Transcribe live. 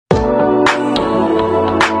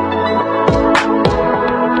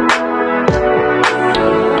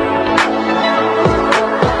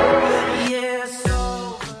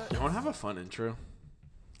intro?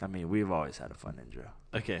 I mean, we've always had a fun intro.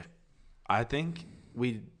 Okay. I think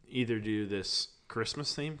we either do this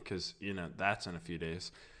Christmas theme because, that's in a few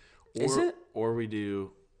days. Is it? Or we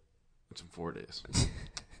do – it's in 4 days.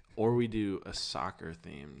 Or we do a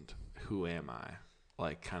soccer-themed Who Am I?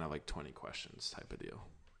 Like kind of like 20 questions type of deal.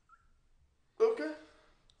 Okay.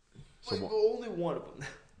 So only one of them.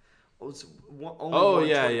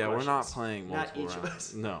 We're not playing multiple Not each rounds. of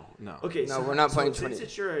us. No. Okay, No, we're not playing 20. Since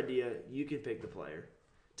it's your idea, you can pick the player.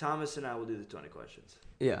 Thomas and I will do the 20 questions.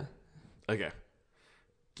 Yeah. Okay.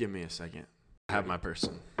 Give me a second. I have my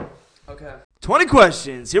person. Okay. 20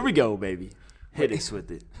 questions. Here we go, baby. Hit us with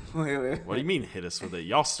it. Wait. What do you mean hit us with it?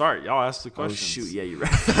 Y'all start. Y'all ask the questions. Oh, shoot. Yeah, you're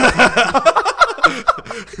right.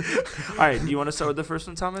 All right. Do you want to start with the first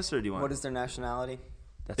one, Thomas, or do you want? What is their nationality?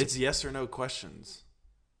 It's yes or no questions.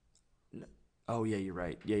 Oh, yeah, you're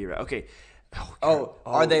right. Okay.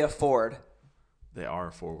 Are they a forward? They are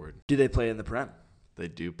forward. Do they play in the Prem? They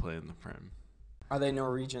do play in the Prem. Are they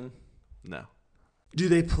Norwegian? No. Do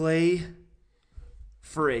they play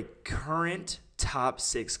for a current top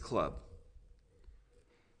 6 club?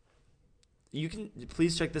 You can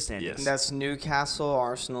please check the standings. Yes. That's Newcastle,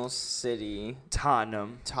 Arsenal, City,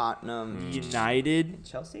 Tottenham, United,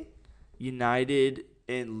 Chelsea? United,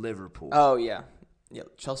 and Liverpool. Oh, yeah. Yeah,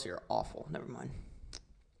 Chelsea are awful. Never mind.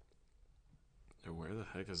 Yo, where the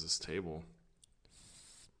heck is this table?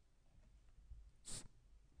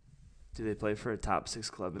 Do they play for a top 6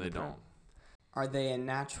 club? They don't. Are they a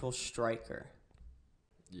natural striker?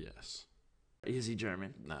 Yes. Is he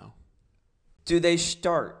German? No. Do they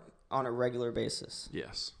start on a regular basis?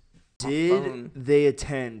 Yes. Did they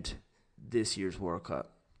attend this year's World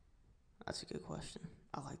Cup? That's a good question.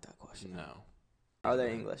 I like that question. No. Are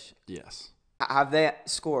they English? Yes. Have they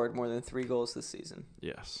scored more than 3 goals this season?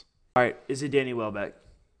 Yes. All right. Is it Danny Welbeck?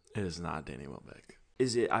 It is not Danny Welbeck.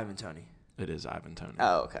 Is it Ivan Toney? It is Ivan Toney.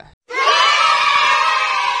 Oh, okay.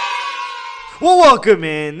 Well, welcome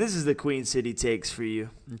in. This is the Queen City Takes for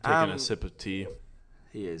you. I'm taking a sip of tea.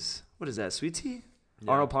 He is. What is that, sweet tea?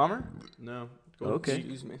 Yeah. Arnold Palmer? No. Okay.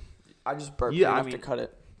 Excuse me. I just burped Yeah, enough to cut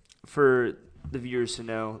it. For the viewers to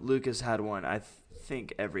know, Lucas had one, I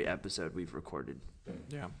think, every episode we've recorded.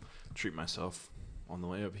 Yeah. Treat myself on the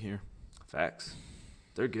way over here. Facts.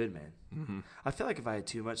 They're good, man. Mm-hmm. I feel like if I had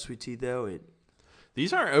too much sweet tea, though,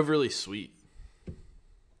 These aren't overly sweet.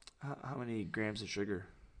 How many grams of sugar?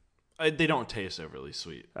 They don't taste overly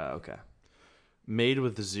sweet. Okay. Made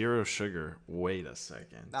with 0 sugar. Wait a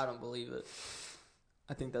second. I don't believe it.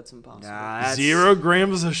 I think that's impossible. Nah, 0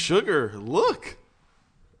 grams of sugar. Look.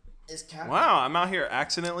 Is Wow, I'm out here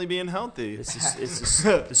accidentally being healthy.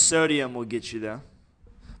 The sodium will get you, though.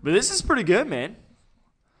 But this is pretty good, man.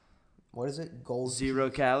 What is it? Gold 0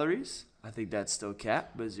 calories. I think that's still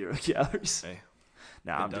cap, but 0 calories. Hey,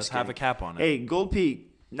 Nah, I'm it does just have a kidding. cap on it. Hey, Gold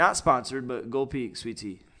Peak, not sponsored, but Gold Peak sweet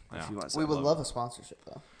tea. Yeah. If you want We some. would love a sponsorship,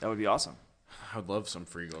 though. That would be awesome. I would love some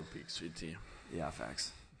free Gold Peak sweet tea. Yeah,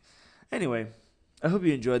 facts. Anyway, I hope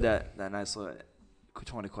you enjoyed that nice little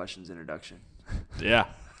 20 questions introduction. Yeah,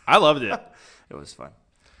 I loved it. It was fun.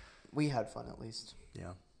 We had fun, at least.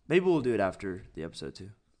 Yeah. Maybe we'll do it after the episode, too.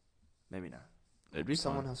 Maybe not. It'd be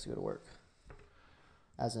Someone fun. has to go to work.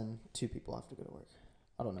 As in, 2 people have to go to work.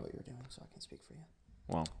 I don't know what you're doing, so I can't speak for you.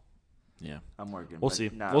 Well, yeah. I'm working. We'll but see.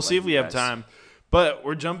 not We'll see like if we you have guys. time. But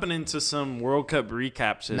we're jumping into some World Cup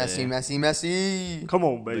recaps today. Messi. Come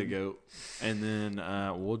on, The baby. GOAT. And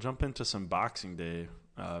then we'll jump into some Boxing Day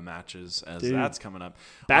matches as Dude. that's coming up.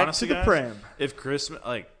 Back Honestly, to the guys, Prem. If Christmas,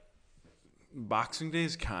 Boxing Day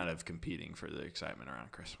is kind of competing for the excitement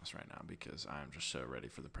around Christmas right now because I'm just so ready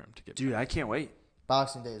for the Prem to get Dude, back I can't wait.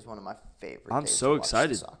 Boxing Day is one of my favorite I'm days so to watch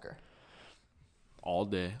excited. Soccer. all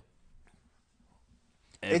day.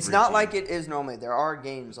 It's Every not team. like it is normally. There are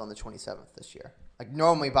games on the 27th this year. Like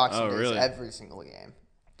normally Boxing Day really? is every single game.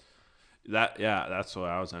 That's what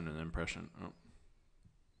I was under the impression. Oh.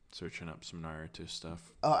 Searching up some Naruto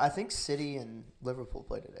stuff. Oh, I think City and Liverpool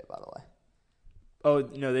play today, by the way. Oh,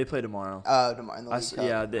 no, they play tomorrow. Tomorrow in the League Cup.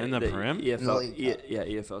 Yeah, In the Prem? EFL, In the League Cup.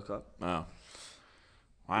 EFL Cup. Oh.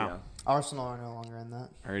 Wow. Yeah. Arsenal are no longer in that.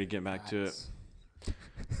 Already get back to it.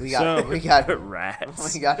 We got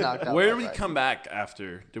Rats. we got knocked out. Where by did we Brighton. come back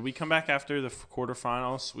after? Did we come back after the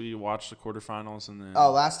quarterfinals? We watched the quarterfinals and then.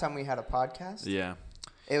 Oh, last time we had a podcast? Yeah.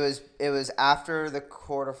 It was after the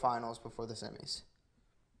quarterfinals before the semis.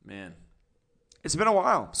 Man. It's been a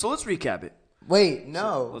while, so let's recap it. Wait,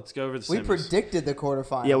 no. So let's go over the we semis. predicted the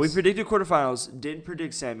quarterfinals. Yeah, we predicted quarterfinals, didn't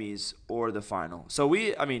predict semis or the final. So Oh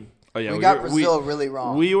yeah, we got Brazil really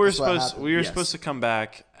wrong. We were That's what supposed happened. we were Yes. supposed to come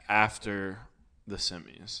back after the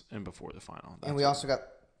semis and before the final. And we also got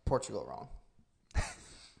Portugal wrong.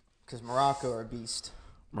 because Morocco are a beast.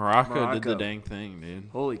 Morocco did the dang thing, dude.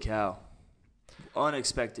 Holy cow.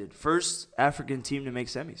 Unexpected. First African team to make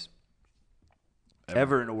semis.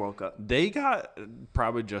 Ever in a World Cup. They got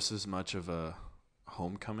probably just as much of a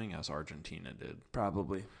homecoming as Argentina did.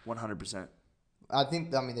 Probably. 100%. I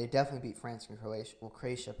mean, they definitely beat France and Croatia. Well,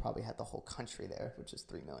 Croatia probably had the whole country there, which is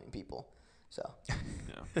 3 million people. So.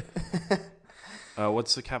 Yeah.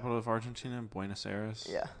 What's the capital of Argentina? Buenos Aires?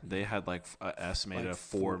 Yeah. They had estimated Like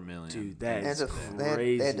 4 million. Dude, that is They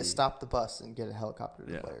crazy. had to stop the bus and get a helicopter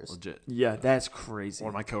to the players. Legit. Yeah, that's crazy. One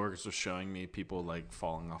of my coworkers was showing me people like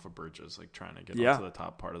falling off of bridges, like trying to get onto the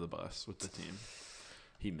top part of the bus with the team.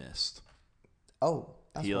 He missed. Oh,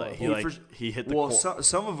 that's He hit the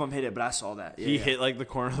some of them hit it, but I saw that. He hit like the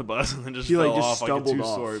corner of the bus and then just he fell just off like a stumbled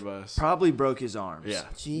 2-story off. bus. Probably broke his arms. Yeah.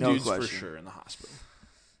 Jeez. No Dude's question. for sure in the hospital.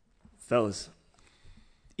 Fellas,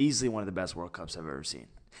 easily one of the best World Cups I've ever seen.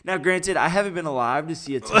 Now, granted, I haven't been alive to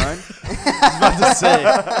see a ton. I was about to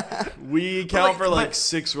say, we count for like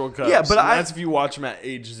 6 World Cups. Yeah, but that's if you watch them at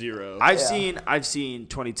age 0. I've seen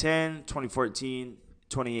 2010, 2014,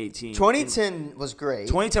 2018. 2010 was great.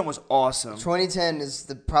 2010 was awesome. 2010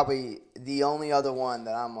 is probably the only other one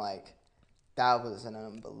that I'm like, that was an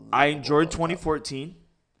unbelievable. I enjoyed World Cup. 2014.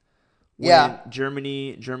 Yeah.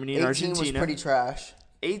 Germany and 18 Argentina. was pretty trash.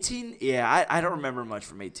 18, yeah, I don't remember much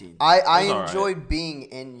from 18. I enjoyed being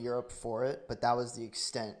in Europe for it, but that was the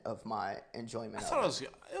extent of my enjoyment. I thought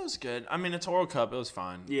it was good. I mean, it's a World Cup. It was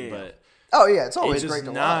fine. Yeah. But oh yeah, it's always it great does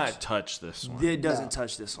to not watch. touch this one. It doesn't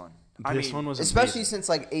touch this one. This one was especially amazing. since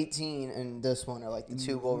like 18 and this one are like the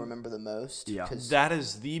two we'll remember the most. Yeah. That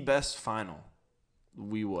is the best final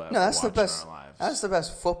we will ever that's watch the best. in our lives. That's the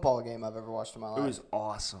best football game I've ever watched in my life. It was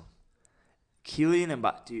awesome. Kylian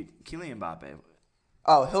Mbappe.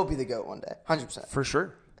 Oh, he'll be the GOAT one day, 100%. For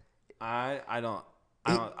sure. I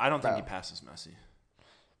don't think he passes Messi.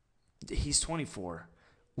 He's 24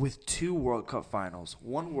 with 2 World Cup finals,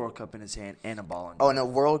 1 World Cup in his hand, and a Ballon Oh, d'Or. and a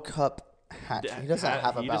World Cup hat trick. He doesn't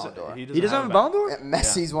have a Ballon d'Or. He doesn't have a Ballon d'Or?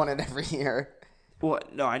 Messi's won it every year.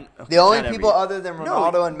 What? No, okay, The only not people every- other than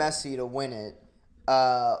Ronaldo and Messi to win it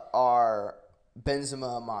are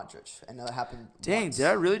Benzema and Modric. And that happened Dang, once. did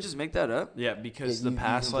I really just make that up? Yeah, because Yeah, the you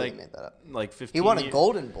past completely made that up. like 15 He won a years-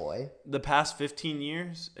 Golden Boy. The past 15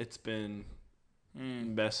 years, it's been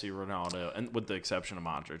Messi, Ronaldo, and with the exception of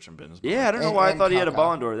Modric and Benzema. Yeah, I don't know And- why I and thought he had a Kaká.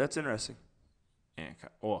 Ballon d'Or. That's interesting. And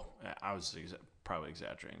I was probably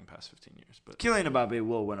exaggerating the past 15 years, but Kylian Mbappe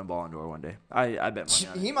will win a Ballon d'Or one day. I bet money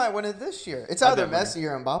on it. He might win it this year. It's I either bet money. Messi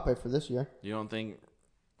or Mbappe for this year. you don't think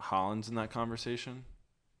Holland's in that conversation?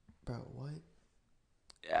 Bro, what?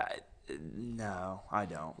 No, I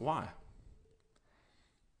don't. Why?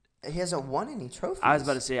 He hasn't won any trophies. I was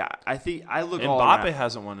about to say, I think I look Mbappe all around.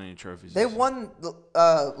 hasn't won any trophies. They this year. won the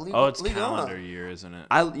It's Liga. calendar year, isn't it?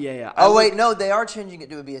 Yeah. Oh wait, no, they are changing it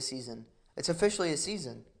to be a season. It's officially a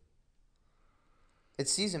season.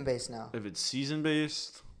 It's season based now. If it's season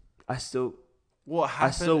based, I still. well,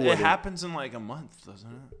 it still it wouldn't. happens in like a month, doesn't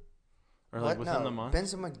it? Or like What? within No, the month?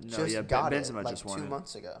 Benzema No, just yeah, got Benzema it like just won 2 it.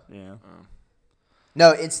 months ago. Yeah.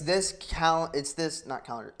 No, it's this It's this not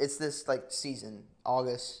calendar. It's this like season,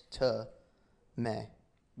 August to May.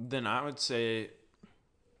 Then I would say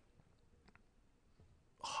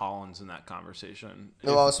Holland's in that conversation.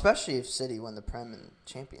 Well, especially if City win the Prem and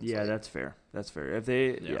Champions Yeah, League. that's fair. That's fair. If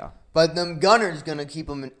they, Yeah. yeah. But them Gunners gonna keep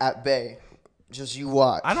them at bay. Just you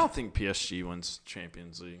watch. I don't think PSG wins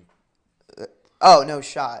Champions League. Oh no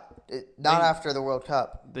shot. Not They- after the World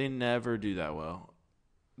Cup. They never do that well.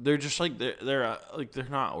 They're just like they're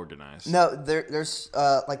not organized. No, there's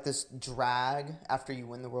like this drag after you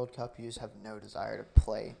win the World Cup. You just have no desire to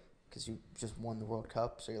play because you just won the World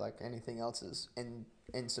Cup. So you're like anything else is in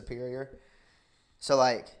superior. So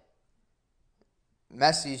like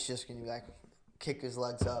Messi's just gonna be like kick his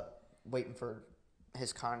legs up, waiting for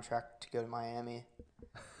his contract to go to Miami.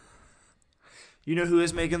 You know who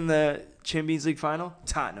is making the Champions League final?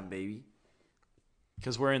 Tottenham, baby.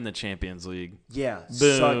 Because we're in the Champions League. Yeah.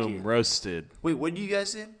 Suck Boom, it. roasted. Wait, what do you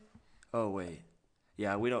guys say? Oh wait.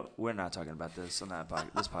 Yeah, we're not talking about this on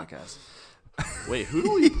this podcast. Wait, who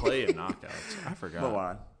do we play in knockouts? I forgot.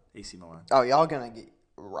 Milan. AC Milan. Oh, y'all gonna get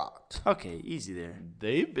rocked. Okay, easy there.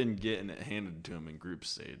 They've been getting it handed to them in group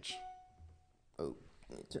stage. Oh,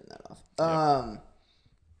 let me turn that off.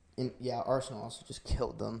 Yep. Arsenal also just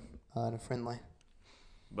killed them in a friendly.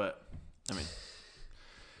 But I mean,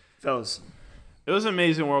 Fellas, it was an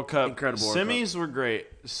amazing World Cup. Incredible World Semis were great.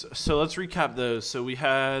 So let's recap those. So we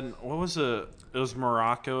had it was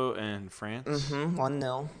Morocco and France.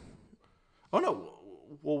 1-0. Oh no,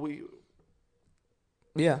 well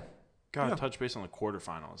Yeah. Gotta touch base on the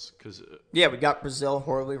quarterfinals because Yeah, we got Brazil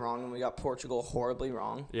horribly wrong, and we got Portugal horribly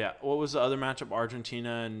wrong, what was the other matchup?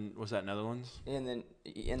 Argentina and was that Netherlands? and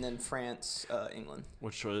then France, England.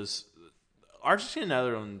 Which was Argentina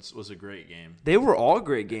Netherlands was a great game. They were all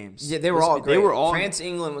great games. Yeah, they were all great. They were all. France,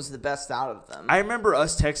 England was the best out of them. I remember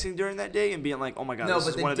us texting during that day and being like, "Oh my god, this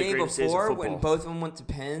is one of the greatest days of football." When both of them went to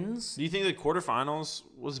pins, Do you think the quarterfinals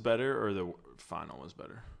was better or the final was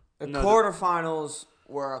better? the quarterfinals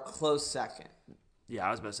were a close second. Yeah,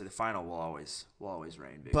 I was about to say the final will always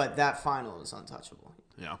reign. Big. But that final is untouchable.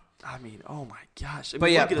 Yeah. I mean, oh my gosh. I mean,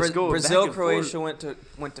 But yeah, look at us go Brazil, back and Croatia forth.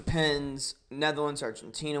 went to pins. Netherlands,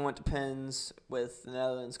 Argentina went to pins, with the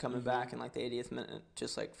Netherlands coming Mm-hmm. back in like the 80th minute,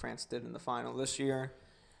 just like France did in the final this year.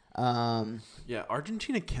 Yeah,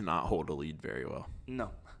 Argentina cannot hold a lead very well.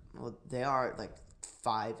 No. Well, they are like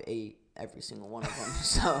 5'8", every single one of them.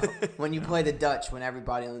 So when you play the Dutch, when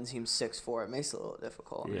everybody on the team's 6'4", it makes it a little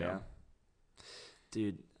difficult. Yeah.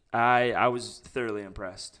 Dude, I was thoroughly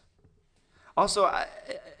impressed. Also,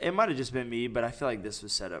 it might have just been me, but I feel like this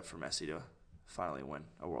was set up for Messi to finally win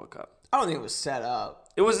a World Cup. I don't think it was set up.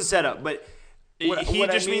 It wasn't set up, but He what I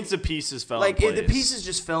just mean- means the pieces fell like in place. the pieces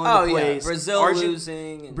just fell into Oh yeah, place. Brazil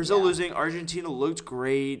losing. And, Brazil yeah. losing. Argentina looked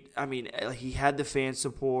great. I mean, he had the fan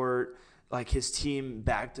support. Like his team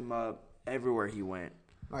backed him up everywhere he went.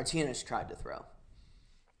 Martinez tried to throw.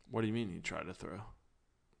 What do you mean he tried to throw?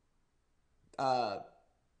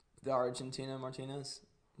 The Argentina Martinez,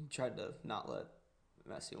 he tried to not let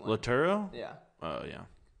Messi win. Laturo? Yeah, Oh, yeah.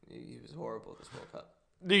 he was horrible this World Cup.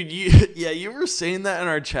 Dude, you were saying that in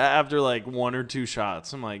our chat after like one or two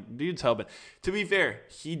shots. I'm like, dude's helping. To be fair,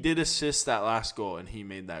 he did assist that last goal, and he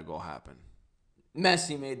made that goal happen.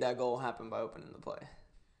 Messi made that goal happen by opening the play.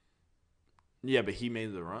 Yeah, but he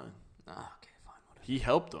made the run. Oh, okay, fine, whatever. He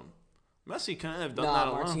helped him. Messi couldn't have done that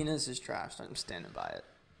alone. Martinez is trash. I'm standing by it.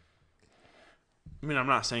 I mean, I'm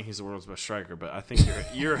not saying he's the world's best striker, but I think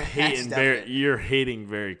you're hating definite. you're hating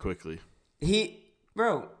very quickly.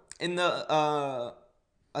 In the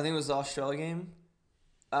I think it was the Australia game,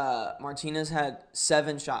 Martinez had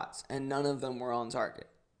 7 shots and none of them were on target.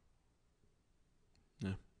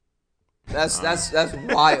 Yeah. That's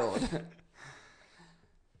wild.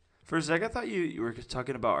 For a sec, I thought you were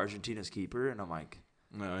talking about Argentina's keeper, and I'm like,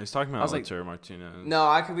 No, he's talking I about was like- Lautaro Martinez. No,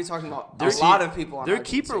 I could be talking about Their a lot of people on their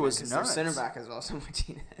Argentina, keeper was 'cause their nuts. center back is also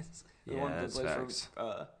Martinez. The Yeah, one that that's plays facts.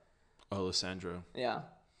 for Alessandro. yeah.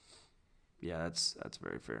 yeah, that's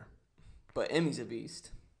very fair. But Emmy's a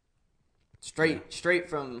beast. Straight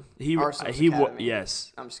from Arsenal's He academy.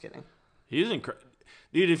 yes. I'm just kidding. He was incredible.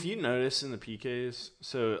 Dude, if you notice in the PKs,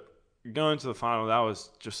 so going to the final, that was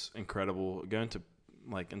just incredible. Going to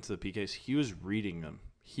into the PKs, he was reading them.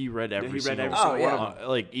 He read every single every one. single one of them.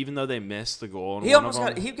 Like even though they missed the goal, in He one almost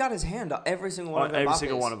of them, he got his hand on every single one of Every Mbappe's.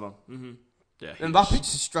 single one of them. Mm-hmm. yeah, Mbappe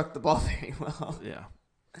just struck the ball very well. yeah,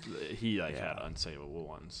 he Yeah. had unsavable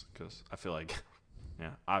ones because I feel like, yeah,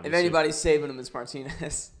 If obviously, anybody's saving him, it's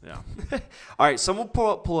Martinez. yeah. All right, someone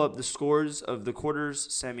pull up the scores of the quarters,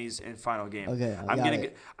 semis, and final game. Okay,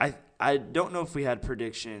 I don't know if we had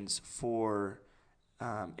predictions for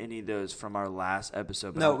any of those from our last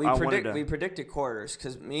episode. But No, we we predicted quarters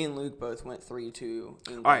because me and Luke both went 3-2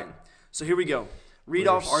 England. All right, so here we go. Read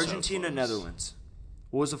We're off so Argentina, close. Netherlands.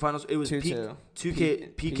 What was the finals? It was 2-2.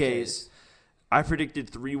 PKs. I predicted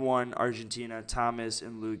 3-1 Argentina. Thomas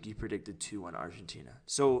and Luke, you predicted 2-1 Argentina.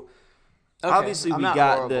 So Okay, obviously I'm we not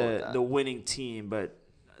got horrible with that. the winning team, but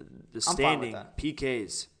the fine with standing that.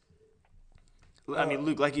 PKs. I mean,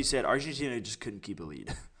 Luke, like you said, Argentina just couldn't keep a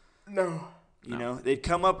lead. No. You know, they'd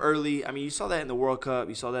come up early. I mean, you saw that in the World Cup.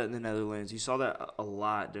 You saw that in the Netherlands. You saw that a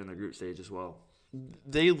lot during the group stage as well.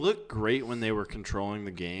 They looked great when they were controlling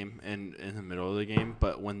the game and in the middle of the game,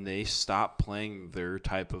 but when they stop playing their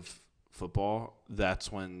type of football,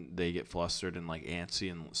 that's when they get flustered and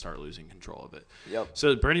antsy and start losing control of it. Yep.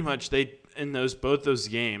 So pretty much they in both those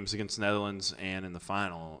games against Netherlands and in the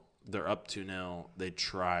final, they're up 2-0. They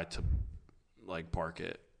try to park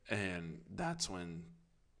it, and that's when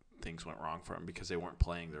things went wrong for them because they weren't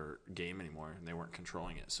playing their game anymore and they weren't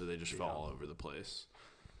controlling it, so they just fell all over the place.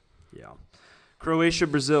 Yeah. Croatia,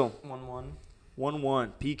 Brazil, 1-1.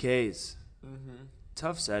 1-1 PKs. Mm-hmm.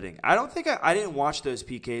 Tough setting. I don't think I didn't watch those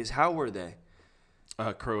PKs. How were they?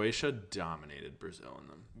 Croatia dominated Brazil in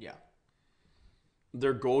them. Yeah.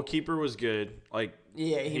 Their goalkeeper was good.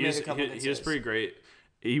 Yeah, he made a couple good he was saves. pretty great.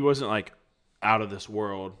 He wasn't out of this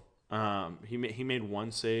world. He made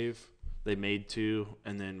one save. They made 2,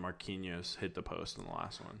 and then Marquinhos hit the post in the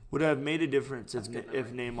last one. Would have made a difference if good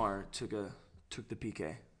Neymar took the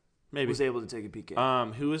PK. Maybe. Was able to take a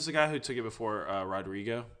PK. Who was the guy who took it before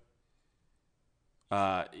Rodrigo?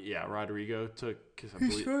 Yeah, Rodrigo took. 'Cause I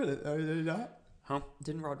believe, it? Are they not? huh?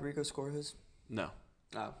 Didn't Rodrigo score his? No,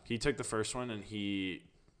 Oh. he took the first one, and it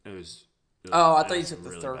was. Oh, I it thought you was took the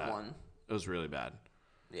really third bad. one. It was really bad.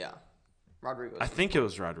 Yeah. Rodrigo. I think it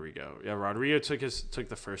was Rodrigo. Yeah, Rodrigo took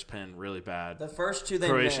the first pin really bad. The first two they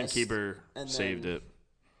Croatian missed. keeper and saved then it.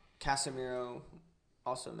 Casemiro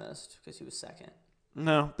also missed because he was second.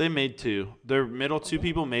 No, they made two. Their middle two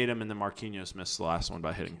people made them, and then Marquinhos missed the last one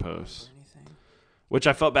by hitting post. Which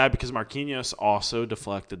I felt bad because Marquinhos also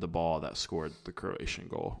deflected the ball that scored the Croatian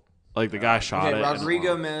goal. Like, the guy shot it. Okay, and-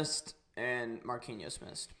 Rodrigo missed and Marquinhos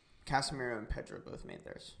missed. Casemiro and Pedro both made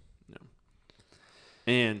theirs.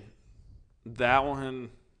 And that one,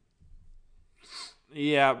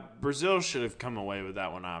 yeah, Brazil should have come away with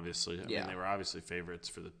that one, obviously. I mean, they were obviously favorites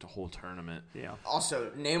for the whole tournament. Yeah.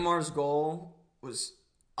 Also, Neymar's goal was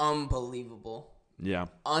unbelievable. Yeah.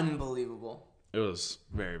 Unbelievable. It was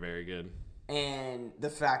very, very good. And the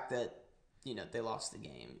fact that, they lost the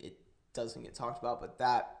game, it doesn't get talked about, but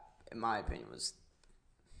that, in my opinion, was...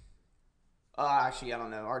 actually, I don't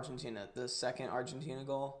know. Argentina, the second Argentina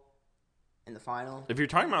goal in the final. If you're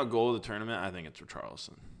talking about goal of the tournament, I think it's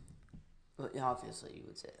Richarlison. Well, obviously, you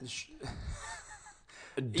would say that.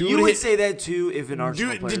 You would say that too if an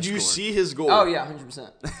Arsenal player Did you scored. see his goal? Oh, yeah,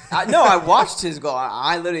 100%. I watched his goal.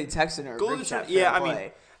 I literally texted her. Goal of the tournament. Yeah, I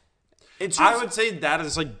mean, I would say that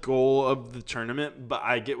is like goal of the tournament, but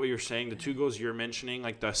I get what you're saying. The two goals you're mentioning,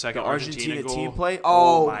 like the second the Argentina goal, team play.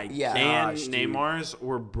 Oh, My yeah. and gosh, dude. Neymar's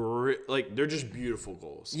were they're just beautiful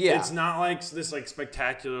goals. Yeah. It's not like this like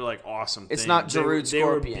spectacular like awesome thing. It's not Giroud They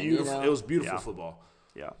were Scorpion, beautiful. It was beautiful Yeah. football.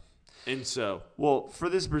 Yeah. And so, Well, for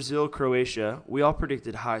this Brazil-Croatia, we all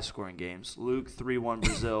predicted high-scoring games. Luke 3-1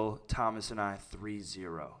 Brazil, Thomas and I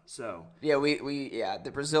 3-0. So Yeah, the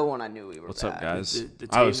Brazil one, I knew we were what's bad. up, guys? the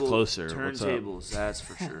I was table- closer. What's up? Turntables, that's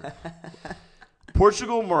for sure.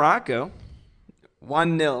 Portugal, Morocco,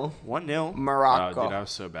 1-0, 1-0. Morocco. Oh, dude, I was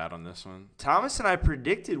so bad on this one. Thomas and I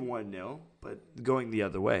predicted 1-0, but going the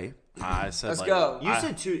other way. I said Let's like, go. You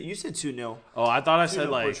said 2-0. Oh, I thought I 2-0 said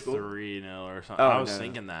like Portugal. 3-0 or something. Oh, I was no.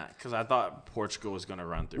 thinking that because I thought Portugal was going to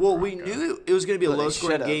run through. Well, we Morocco. knew it was going to be a But they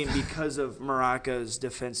low-scoring should've. game because of Morocco's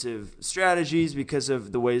defensive strategies, because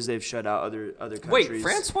of the ways they've shut out other countries. Wait,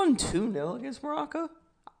 France won 2-0 against Morocco?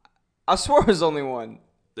 I swore it was only one.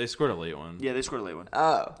 They scored a late one. Yeah, they scored a late one.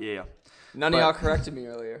 Oh. Yeah. None of y'all corrected me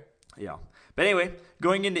earlier. Yeah. But anyway,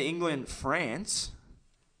 going into England, France,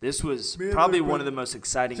 this was probably one of the most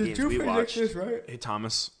exciting games we watched. right? Hey,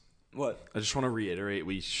 Thomas, What? I just want to reiterate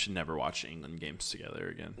we should never watch England games together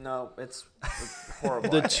again. No, it's horrible.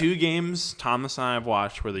 The two games Thomas and I have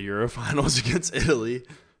watched were the Euro finals against Italy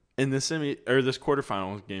and this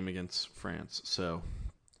quarterfinal game against France. So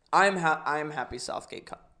I'm happy Southgate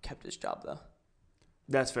kept his job, though.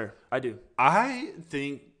 That's fair. I do. I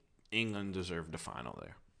think England deserved a final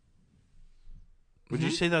there. Would you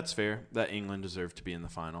say that's fair? That England deserved to be in the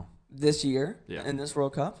final? This year? Yeah. In this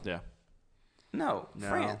World Cup? Yeah. No,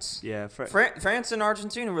 France. Yeah, France and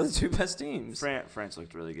Argentina were the two best teams. France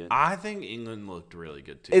looked really good. I think England looked really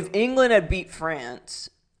good too. If England had beat France,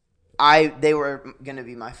 they were going to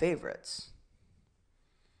be my favorites.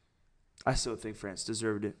 I still think France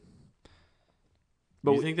deserved it.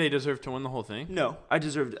 Do you think they deserve to win the whole thing? No, I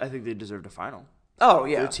think they deserved a final. Oh,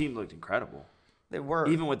 yeah. Their team looked incredible. They were.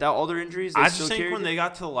 Even without all their injuries, they I still just think carried when it. they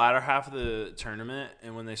got to the latter half of the tournament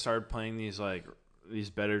and when they started playing these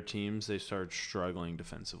better teams, they started struggling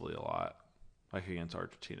defensively a lot, like against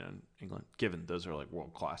Argentina and England. Given those are like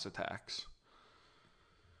world class attacks.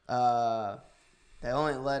 They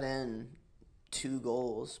only let in 2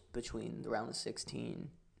 goals between the round of 16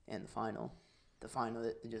 and the final. The final,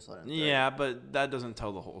 they just let in 3. Yeah, but that doesn't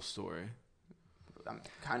tell the whole story.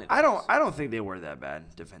 Kind of. I don't think they were that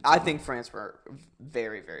bad defensively. I think France were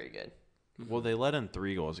very, very good. Well, they let in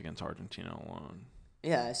 3 goals against Argentina alone,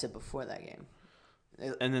 Yeah, I said before that game.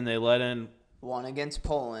 and then they let in One against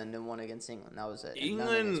Poland and one against England. That was it. And none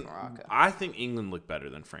England. against Morocco. I think England looked better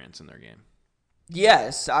than France in their game.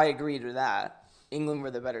 Yes, I agree to that. England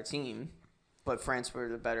were the better team, but France were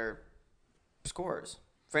the better scorers.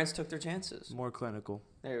 France took their chances. more clinical.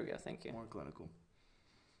 There we go. Thank you. More clinical.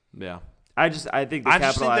 Yeah. I think they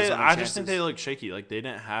capitalized on their I chances. just think they look shaky. Like they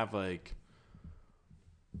didn't have like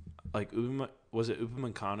was it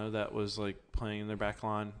Upamecano that was like playing in their back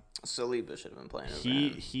line? Saliba should have been playing. over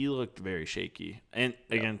him. He looked very shaky and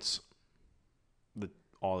against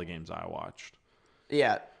all the games I watched.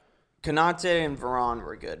 Yeah, Konate and Varane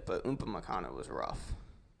were good, but Upamecano was rough.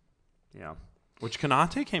 Yeah. Which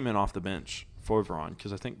Konate came in off the bench for Varane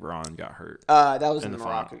because I think Varane got hurt. That was In in the the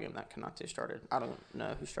Morocco final. game that Konate started. I don't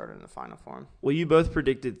know who started in the final for him. Well, you both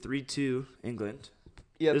predicted 3-2 England.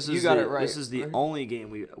 Yep, This you is got the, it right. This is the only game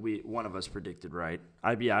we one of us predicted right.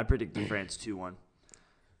 I predicted France 2-1.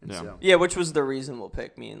 And Yeah. so, Yeah, which was the reasonable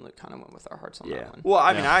pick. Me and Luke kind of went with our hearts on yeah. that one. Well,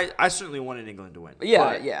 I mean, Yeah. I certainly wanted England to win. Yeah,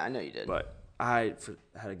 but, yeah, I know you did. But I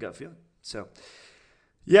had a gut feeling. So,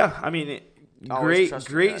 yeah, I mean, Always great trust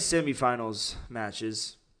your great gut. semifinals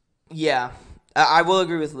matches. Yeah, I will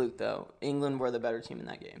agree with Luke though. England were the better team in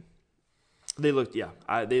that game. They looked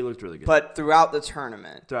they looked really good. But throughout the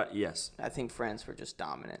tournament, Yes. I think France were just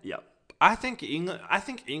dominant. Yep. I think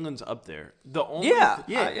England's up there. The only Yeah,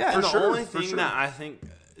 yeah, yeah. and for the sure, only for thing sure. that I think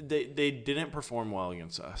they didn't perform well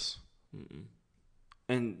against us. Mm-mm.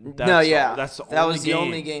 And No, yeah, that's the that only was game. the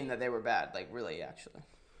only game that they were bad. Like really, actually.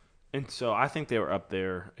 And so I think they were up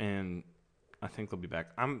there, and I think they'll be back.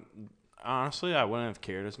 Honestly, I wouldn't have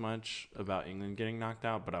cared as much about England getting knocked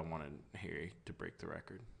out, but I wanted Harry to break the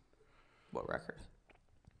record. What record?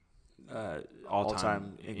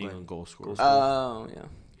 All-time England goal scorer. Oh yeah.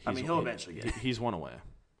 I mean, he'll eventually get it. He's one away.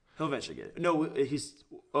 He'll eventually get it. No, he's.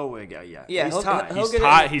 Oh, yeah. Yeah, He's he'll- tied. he'll He's get it.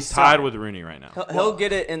 tied. He's tied with Rooney right now. He'll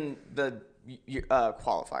get it in the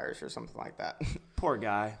qualifiers or something like that. Poor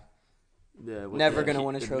guy. With Never the- gonna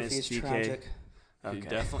win a the trophy. missed It's PK. tragic.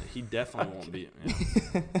 Okay. He definitely won't be.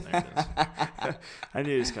 Yeah. There it is. I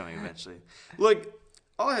knew he was coming eventually. Look,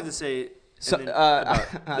 all I have to say. So and then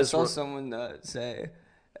I this saw world- someone say,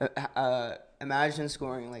 imagine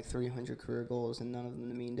scoring like 300 career goals and none of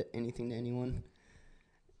them mean anything to anyone.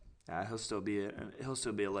 he'll still be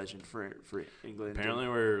a legend for England. Apparently,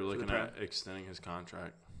 we're looking Prem. at extending his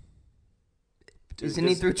contract. Dude, Isn't he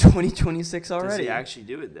does- through 2026 Does already? he actually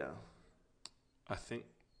do it though? I think.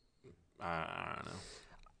 I don't know.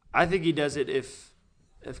 I think he does it if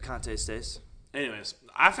Conte stays. Anyways,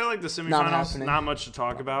 I feel like the Not semifinals, happening. not much to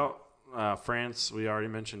talk about. France, we already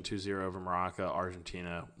mentioned 2-0 over Morocco.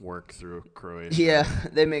 Argentina work through Croatia. Yeah,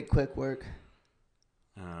 they make quick work.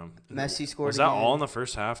 Messi scored. Was that again. all in the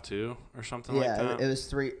first half too, or something like Yeah, that? it was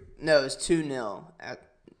 3. No, it was 2-0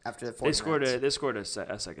 after the 40 They scored a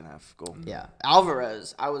second half goal. Yeah,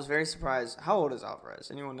 Alvarez. I was very surprised. How old is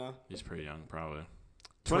Alvarez? Anyone know? He's pretty young, probably.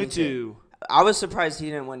 22. I was surprised he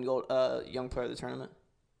didn't win gold. Young player of the tournament.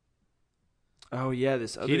 Oh yeah,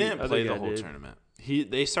 this other He didn't other play guy the whole did. tournament.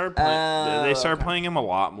 They started playing. Okay. Playing him a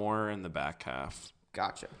lot more in the back half.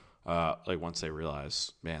 Gotcha. Like once they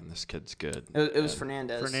realized, man, this kid's good. It was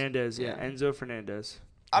Fernandez. Fernandez, yeah. Yeah. Enzo Fernandez,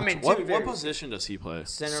 I mean, What position does he play?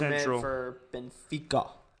 Center mid Central. for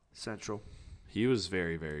Benfica. central. He was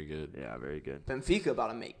very, very good. Yeah, very good. Benfica about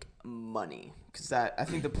to make money because I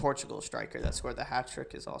think the Portugal striker that scored the hat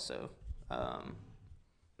trick is also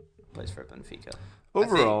plays for Benfica.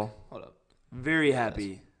 Overall, Hold up. very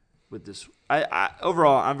happy with this.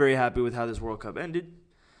 Overall, I'm very happy with how this World Cup ended.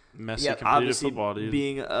 Messi Yep. completed Obviously, football, dude.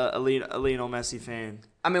 being a Lionel Messi fan.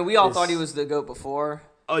 I mean, we all This- thought he was the GOAT before.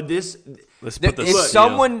 Oh, this Let's If put this.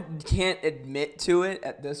 someone can't admit to it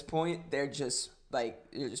at this point, they're just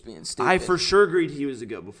you're just being stupid. I for sure agreed he was the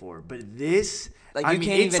GOAT before, but this, Like, I you mean,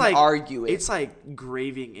 can't it's even like, argue it. It's like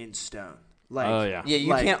graving in stone. Like, Oh, yeah. Yeah, you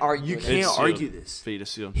like, can't argue You it. can't It's argue sealed. this. Fate is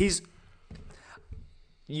sealed.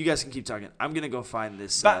 You guys can keep talking. I'm gonna go find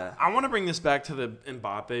this. But I want to bring this back to the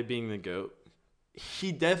Mbappe being the GOAT.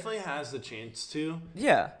 He definitely has the chance to,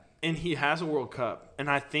 Yeah. and he has a World Cup, and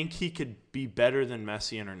I think he could be better than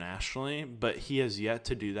Messi internationally, but he has yet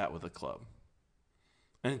to do that with a club.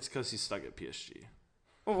 And it's because he's stuck at PSG.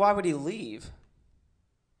 Well, why would he leave?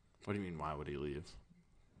 What do you mean, why would he leave?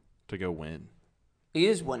 To go win. He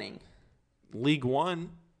is winning. League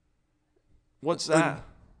One? What's that?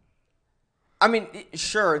 I mean,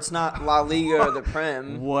 sure, it's not La Liga or the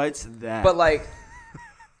Prem, What's that? but like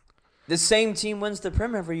the same team wins the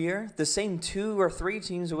Prem every year. The same 2 or 3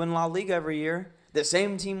 teams win La Liga every year. The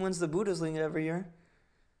same team wins the Bundesliga every year.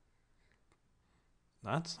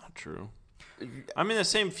 That's not true. I mean, the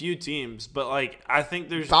same few teams, but like I think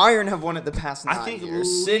there's. Bayern have won it the past 9 I think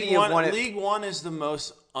years. City have won it. League One is the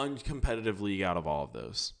most uncompetitive league out of all of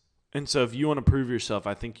those. And so, if you want to prove yourself,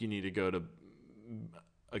 I think you need to go to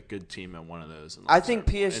a good team at one of those. And I think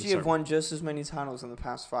start- PSG and have start- won just as many titles in the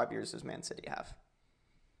past 5 years as Man City have.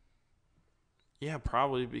 Yeah,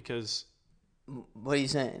 probably because. What are you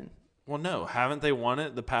saying? Well, no, haven't they won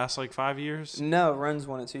it the past like 5 years? No, Rennes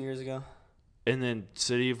won it 2 years ago. And then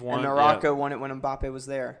City have won. And Morocco won it when Mbappe was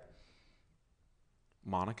there.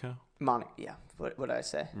 Monaco, Yeah. What did I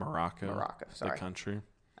say? Morocco, Morocco. the Sorry. country.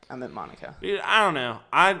 I meant Monaco. Dude, I don't know.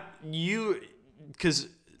 Because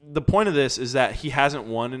the point of this is that he hasn't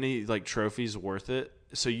won any like trophies worth it.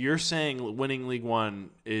 So you're saying winning League One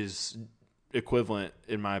is equivalent,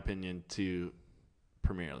 in my opinion, to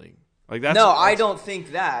Premier League. Like that's No, I don't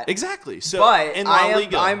think that. exactly. So But in La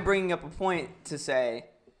Liga, I'm bringing up a point to say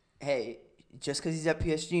hey, just because he's at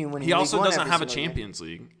PSG and winning He League also One doesn't every have a single year, Champions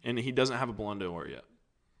League, and he doesn't have a Ballon d'Or yet.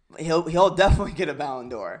 He'll definitely get a Ballon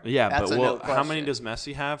d'Or. Yeah, That's but a no how many question. does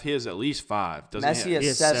Messi have? He has at least 5. Doesn't Messi he? has He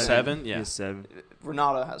has 7. 7. He Yeah. has 7.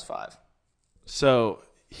 Ronaldo has 5. So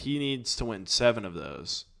he needs to win 7 of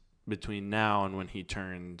those between now and when he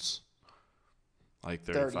turns like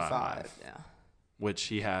 35. Yeah. Which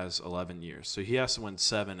he has 11 years. So he has to win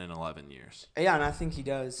 7 in 11 years. Yeah, and I think he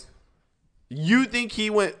does. You think he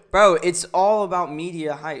went? Bro, it's all about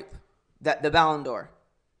media hype. That the Ballon d'Or.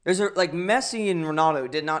 Like Messi and Ronaldo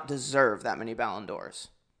did not deserve that many Ballon d'Ors.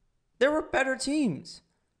 There were better teams.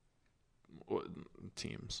 What,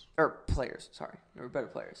 teams? Or players, sorry. There were better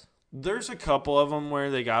players. There's a couple of them where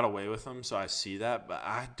they got away with them, so I see that, but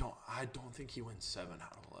I don't think he wins 7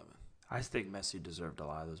 out of 11. I think Messi deserved a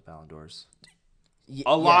lot of those Ballon d'Ors.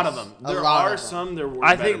 A lot of Yes, them. a There lot are of them. some. There were.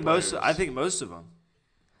 I better think most. players. I think most of them.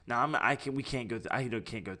 Now we can't go. I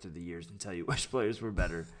can't go through the years and tell you which players were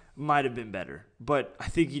better. Might have been better, but I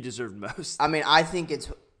think he deserved most. I mean, I think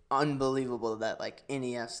it's unbelievable that like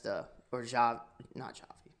Iniesta or not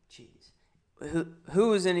Xavi. Jeez. Who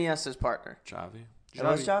was Iniesta's partner? Xavi. It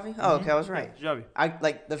was Xavi? Oh, okay, I was right. Yeah, Xavi. I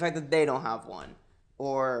like the fact that they don't have one,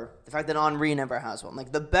 or the fact that Henry never has one.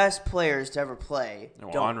 Like the best players to ever play.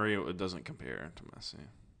 No, don't. Henry it doesn't compare to Messi.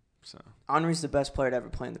 So Henry's the best player to ever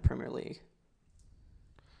play in the Premier League.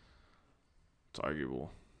 it's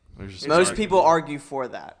arguable. Most people argue for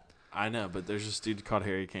that. I know, but there's this dude called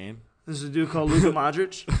Harry Kane. There's a dude called Luka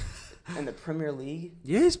Modric. In the Premier League,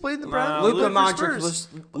 Yeah, he's played in the Nah, Premier Luka League. Modric was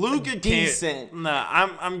Luka decent. Nah,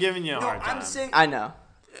 I'm giving you a hard time. I'm saying. I know.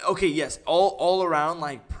 Okay, yes, all around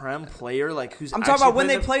like Prem player, like who's. I'm talking actually about when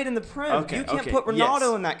they played played in the Prem. Okay, You can't okay, put Ronaldo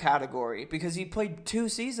yes. in that category because he played 2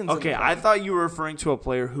 seasons. the- in Okay, the I Prem. thought you were referring to a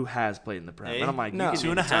player who has played in the Prem, Hey, and I'm like, no. you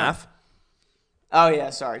can 2.5. Oh yeah,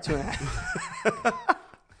 sorry, 2.5.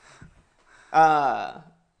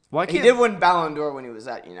 Why He can't did win Ballon d'Or when he was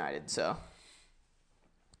at United. So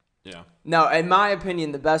Yeah. no, in my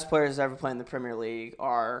opinion, the best players to ever play in the Premier League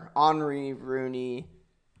are Henry, Rooney,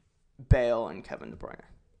 Bale, and Kevin De Bruyne.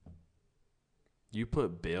 You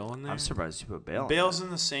put Bale in there? I'm surprised you put Bale. Bale's in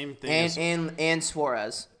the same thing as And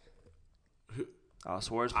Suarez.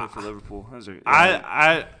 Suarez played for Liverpool.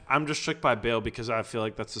 I'm just shook by Bale because I feel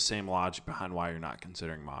like that's the same logic behind why you're not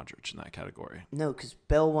considering Modric in that category. No, because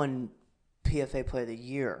Bale won PFA Player of the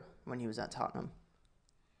Year when he was at Tottenham.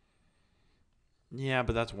 Yeah,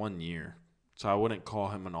 but that's 1 year. So I wouldn't call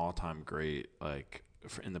him an all-time great like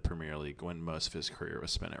in the Premier League when most of his career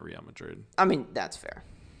was spent at Real Madrid. I mean, that's fair.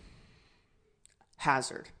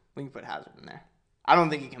 Hazard. We can put Hazard in there. I don't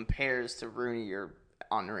think he compares to Rooney or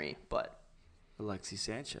Henry, but Alexis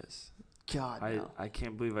Sanchez. God, no. I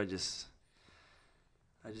can't believe I just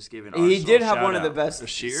gave an. He Arsenal did have one of the shout-out. best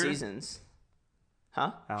Shearer? seasons.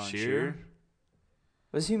 Huh? Alan Shearer? Shearer.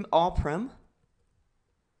 Was he all Prem?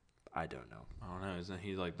 I don't know. I don't know. Isn't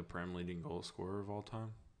he like the Prem leading goal scorer of all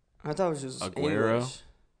time? I thought it was just Aguero? English.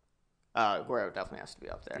 Aguero definitely has to be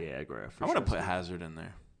up there. Yeah, Aguero. I wouldn't put Hazard in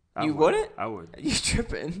there. You wouldn't? I would. You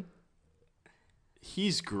tripping?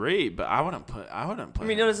 He's great, but I wouldn't put. I mean, him.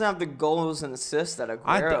 he doesn't have the goals and assists that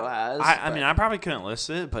Aguero has. I but- mean, I probably couldn't list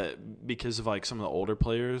it, but because of like some of the older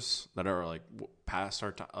players that are like past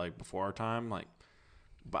our time, like before our time, like,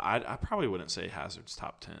 but I probably wouldn't say Hazard's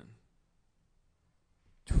top 10.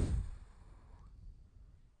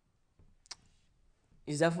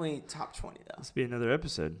 He's definitely top 20 though. This be another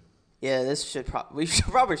episode. Yeah, this should we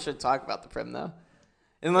probably should talk about the Prem though.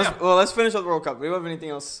 Unless, Yeah. well, let's finish with the World Cup. We don't have anything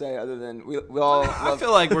else to say other than we all. I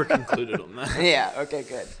feel like we're concluded on that. Yeah. Okay.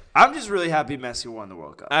 Good. I'm just really happy Messi won the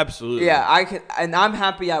World Cup. Absolutely. Yeah, I can, and I'm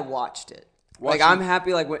happy I watched it. Watching- Like I'm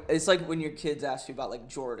happy. Like it's like when your kids ask you about like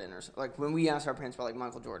Jordan or like when we ask our parents about like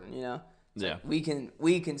Michael Jordan. You know. It's Yeah. like,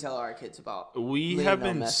 we can tell our kids about. We Lionel have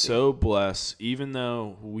been Messi. so blessed, even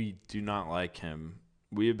though we do not like him.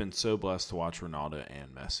 We have been so blessed to watch Ronaldo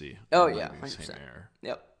and Messi. Oh, in, yeah, like, the same 100%.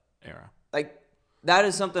 Yep. era. Like that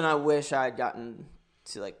is something I wish I had gotten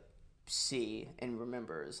to like see and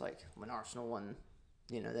remember is like when Arsenal won,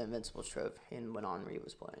 you know, the Invincibles trophy and when Henry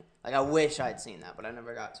was playing. Like I wish I had seen that, but I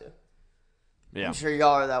never got to. Yeah. I'm sure y'all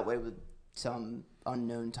are that way with some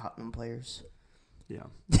unknown Tottenham players. Yeah.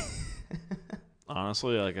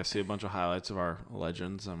 Honestly, like I see a bunch of highlights of our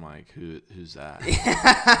legends. I'm like, who's that?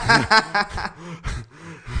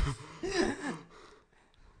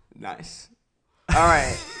 Nice. All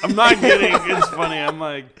right. I'm not kidding. It's funny. I'm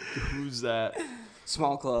like, who's that?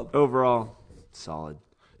 Small club. Overall, solid.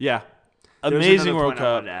 Yeah. There's Amazing another World point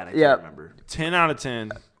I wanted Cup. to add, I Yeah. can't remember. 10 out of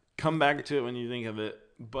 10. Come back to it when you think of it.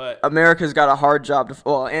 But America's got a hard job to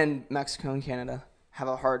and Mexico and Canada have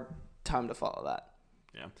a hard time to follow that.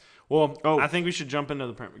 Yeah. Well, I think we should jump into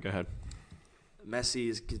the Prem. Go ahead. Messi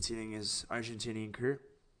is continuing his Argentinian career,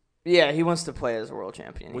 Yeah, he wants to play as a world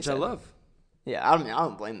champion. which I love. Yeah, I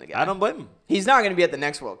don't blame the guy. I don't blame him. He's not going to be at the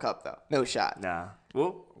next World Cup though. No shot. Nah.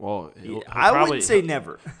 Well, He'll I probably, wouldn't say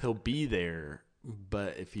never. He'll be there,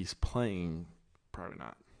 but if he's playing, probably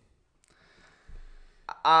not.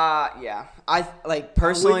 Yeah. I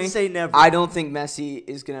personally. I wouldn't say never. I don't think Messi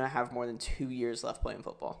is going to have more than 2 years left playing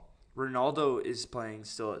football. Ronaldo is playing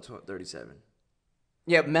still at 37.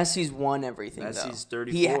 Yeah, Messi's won everything. Messi's though.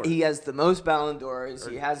 34. He has the most Ballon d'Ors.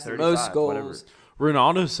 He has the 35, most goals. whatever.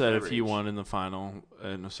 Ronaldo said if Whatever he age. won in the final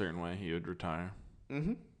in a certain way, he would retire.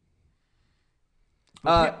 Mm-hmm.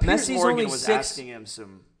 Piers Messi's Morgan only was 6. asking him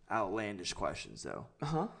some outlandish questions, though.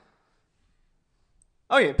 Uh-huh.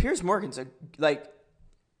 Oh, yeah. Piers Morgan's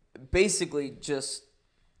basically just,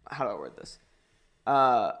 how do I word this?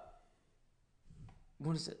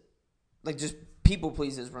 What is it? Just people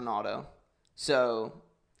pleases Ronaldo. So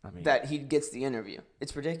that he gets the interview.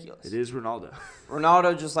 It's ridiculous. It is Ronaldo.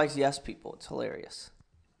 Ronaldo just likes yes people. It's hilarious.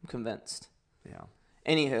 I'm convinced. Yeah.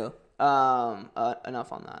 Anywho,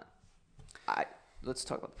 enough on that. Let's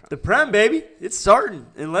talk about the Prem. The Prem, baby. It's starting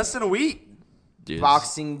in less than a week. Dude,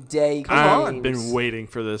 Boxing Day I've games. been waiting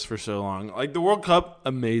for this for so long. Like the World Cup,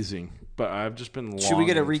 amazing, but I've just been. Should we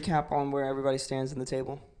get a longing recap on where everybody stands in the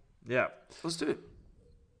table? Yeah. Let's do it.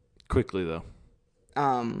 quickly though?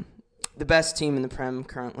 The best team in the Prem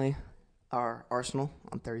currently are Arsenal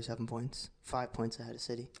on 37 points, 5 points ahead of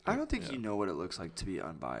City. I don't think you know what it looks like to be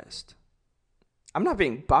unbiased. I'm not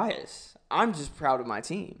being biased. I'm just proud of my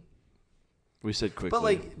team. We said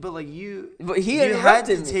quickly, But you He had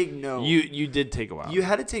interrupted to me. take note. you did take a while. You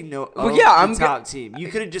had to take note Well, of yeah, the I'm top team. You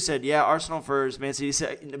could have just said, yeah, Arsenal first, Man City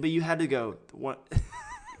second, but you had to go. What?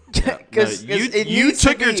 Because you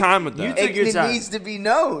took your time with that. took your It time. needs to be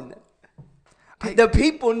known. The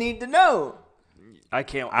people need to know. I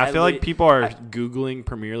can't. I feel like people are Googling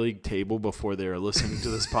Premier League table before they're listening to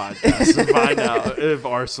this podcast to find out if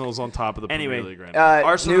Arsenal's on top of the Premier League right now.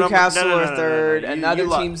 Arsenal Newcastle no. are third. You- Another you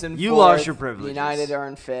lo- team's in fourth. you lost your privileges. United are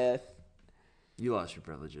in fifth. You lost your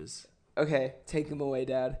privileges. Okay, take them away,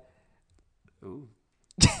 Dad. Ooh.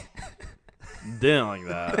 Didn't like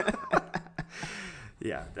that.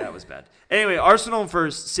 Yeah, that was bad. Anyway, Arsenal in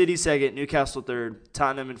first, City second, Newcastle third,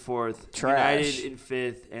 Tottenham in fourth, Trash. United in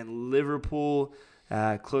fifth, and Liverpool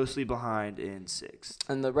closely behind in sixth.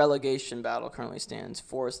 And the relegation battle currently stands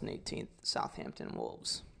Forest and 18th, Southampton and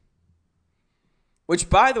Wolves. Which,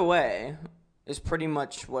 by the way, is pretty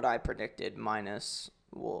much what I predicted minus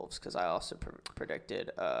Wolves, because I also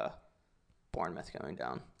predicted Bournemouth going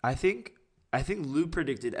down. I think Luke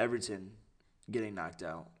predicted Everton getting knocked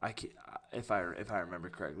out. If I remember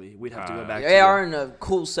correctly, we'd have to go back. They are in a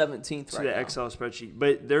cool 17th to right the now. Excel spreadsheet,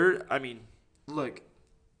 but look,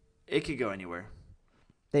 it could go anywhere.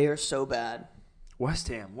 They are so bad. West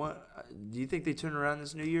Ham, what do you think they turn around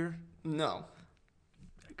this new year? No.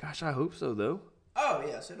 Gosh, I hope so though. Oh,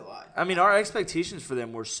 yeah, so do I. I mean, our expectations for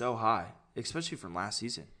them were so high, especially from last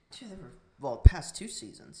season. Past 2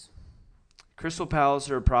 seasons. Crystal Palace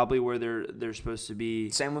are probably where they're supposed to be.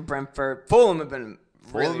 Same with Brentford. Fulham have been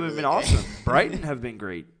Fulham have been good. awesome. Brighton have been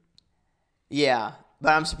great. Yeah,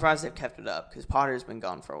 but I'm surprised they've kept it up because Potter's been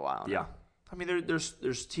gone for a while now. Yeah, I mean, their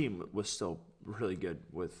team was still really good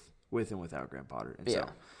with and without Graham Potter. And Yeah.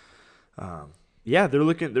 So, they're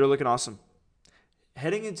looking awesome.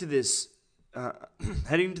 Heading into this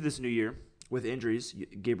new year with injuries,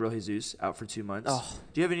 Gabriel Jesus out for 2 months. Oh.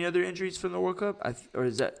 Do you have any other injuries from the World Cup? Or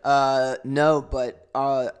is that? No, but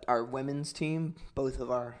our women's team, both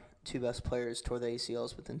of our 2 best players tore their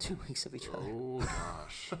ACLs within 2 weeks of each other. Oh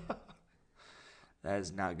gosh, That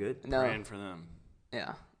is not good. No. praying for them.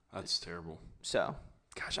 Yeah. That's terrible. So.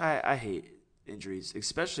 Gosh, I hate injuries,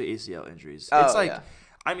 especially ACL injuries. Oh, It's like, yeah.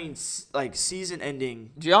 I mean, like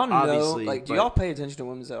season-ending. Do y'all know? obviously, Do but- y'all pay attention to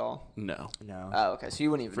women's at all? No, No. Oh, okay. So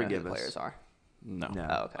you wouldn't even Forgive know who the us. players are. no.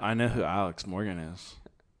 Oh, okay. I know who Alex Morgan is.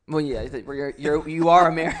 Well, yeah, you are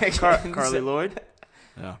American. Carly Lloyd,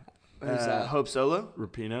 Yeah, Who's that? Hope Solo,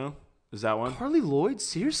 Rapinoe. Is that one? Carly Lloyd.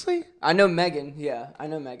 Seriously? I know Megan. Yeah, I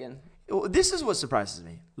know Megan. Well, this is what surprises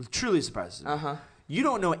me. Truly surprises me. Uh-huh. You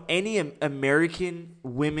don't know any American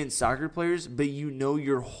women's soccer players, but you know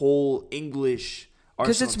your whole English.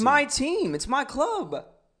 Because Arsenal it's team. my team. It's my club.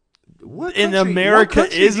 What In country- America, what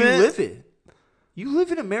country do isn't? you live in? You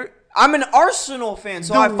live in America. I'm an Arsenal fan,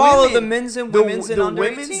 so I follow the men's and women's and the under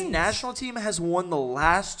women's 18s. national team has won the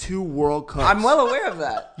last 2 World Cups. I'm well aware of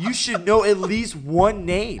that. You should know at least one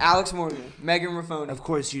name. Alex Morgan, Megan Raffoni. Of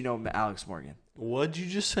course, you know Alex Morgan. What'd you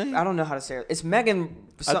just say? I don't know how to say it. It's Megan.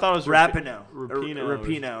 I thought it was Rapinoe. Rapinoe.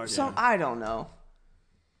 Rapinoe or Some something. I don't know.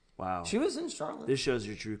 Wow. She was in Charlotte. This shows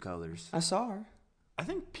your true colors. I saw her. I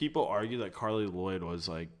think people argue that Carly Lloyd was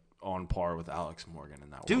like on par with Alex Morgan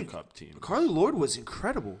in that Dude, World Cup team. Carly Lloyd was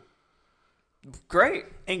incredible. Great.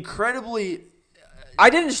 Incredibly. I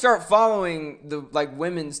didn't start following the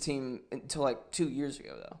women's team until 2 years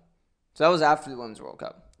ago though. So that was after the Women's World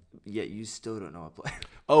Cup. Yet you still don't know a player.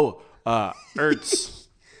 Oh, Ertz.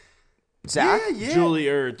 Zach? Yeah. Julie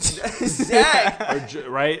Ertz. Zach.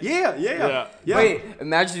 Right? Yeah. Wait,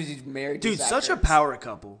 imagine if he's married to Dude, Zach such a Ertz. power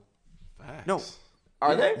couple. Facts. No.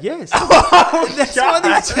 Are they? Yes. That's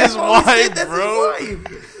That's his wife, bro.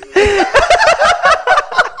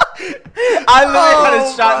 I literally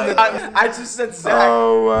had a shot in the I just said Zach.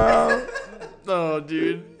 Oh, wow. Oh,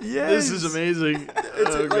 dude. Yes. This is amazing.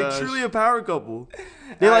 It's truly a power couple.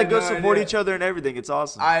 They I had go no support idea. each other and everything. It's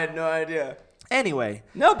awesome. I had no idea. Anyway.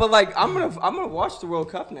 No, but I'm gonna watch the World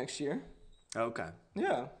Cup next year. Okay.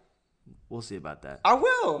 Yeah, We'll see about that. I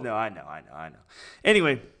will. No, I know.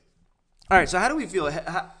 Anyway. All right, so how do we feel?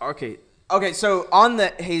 Okay. Okay, so on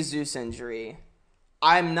the Jesus injury,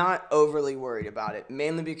 I'm not overly worried about it,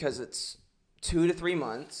 mainly because it's 2 to 3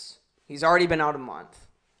 months. He's already been out a month,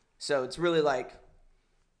 so it's really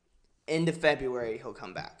end of February he'll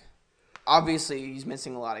come back. Obviously, he's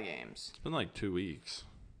missing a lot of games. It's been 2 weeks.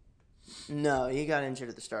 No, he got injured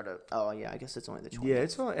at the start of. Oh yeah, I guess it's only the 20th.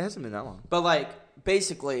 Yeah, it hasn't been that long. But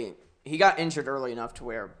basically, he got injured early enough to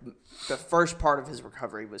where the first part of his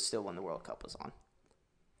recovery was still when the World Cup was on.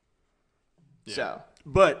 Yeah. So,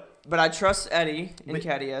 But but I trust Eddie and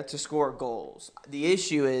Katia to score goals. The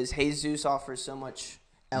issue is Jesus offers so much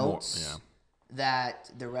else that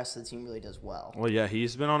the rest of the team really does well. Well, yeah,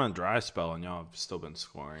 he's been on a dry spell, and y'all have still been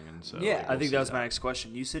scoring, and so Yeah. I think that was my next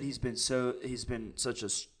question. You said he's been such a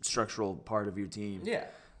structural part of your team. Yeah.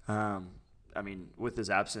 I mean, with his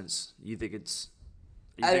absence, you think I see-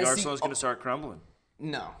 Arsenal's going to start crumbling?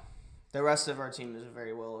 No. The rest of our team is a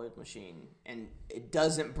very well-oiled machine, and it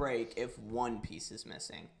doesn't break if one piece is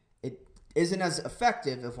missing. It isn't as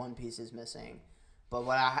effective if one piece is missing,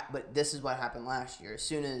 but this is what happened last year. As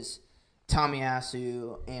soon as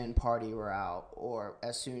Tomiyasu and Party were out, or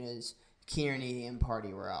as soon as Kearney and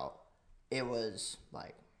Party were out, it was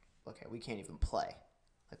okay, we can't even play.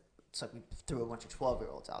 It's like we threw a bunch of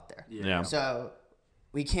 12-year-olds out there. Yeah. So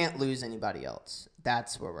we can't lose anybody else.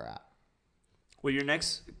 That's where we're at. Well, your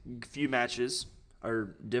next few matches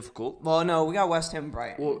are difficult. Well, no, we got West Ham,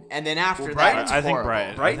 Brighton, Well, and then after well, that, Brighton- it's I think horrible.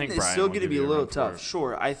 Brighton- Brighton is Brighton still will going to give be you a a little run for tough. it.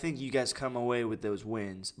 Sure, I think you guys come away with those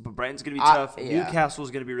wins, but Brighton's going to be I- tough. yeah. Newcastle's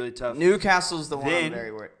going to be really tough. Newcastle's the one Then- I'm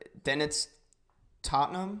very worried. Then it's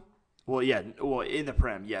Tottenham, Well, yeah. Well, in the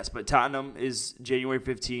Prem, yes, but Tottenham is January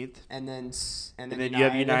 15th, and then you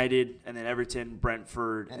have United, and then Everton,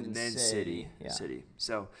 Brentford, And and then then City. City, yeah. City.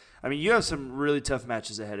 So, I mean, you have some really tough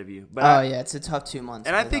matches ahead of you. But Oh yeah, it's a tough 2 months.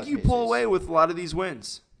 and I think you pull away with a lot of these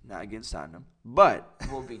wins. Not against Tottenham, but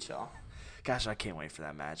We'll beat y'all. gosh, I can't wait for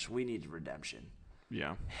that match. We need redemption.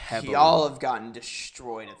 Yeah. Heavily. Y'all have gotten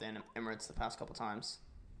destroyed at the Emirates the past couple times.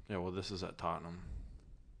 Yeah, well, this is at Tottenham.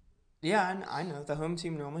 Yeah, I know. The home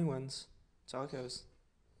team normally wins. That's how it goes.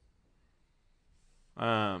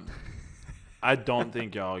 I don't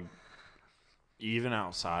think y'all, even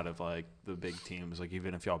outside of the big teams,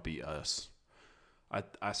 even if y'all beat us,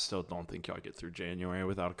 I still don't think y'all get through January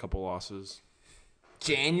without a couple losses.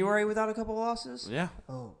 January without a couple losses? Yeah.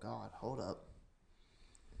 Oh God, hold up.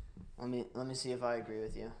 Let me see if I agree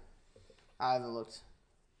with you. I haven't looked.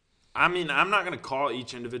 I mean, I'm not going to call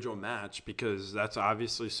each individual match because that's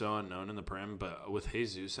obviously so unknown in the Prem, but with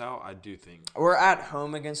Jesus out, I do think. We're at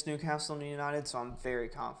home against Newcastle and United, so I'm very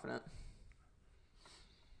confident.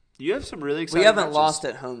 You have some really exciting We haven't matches. lost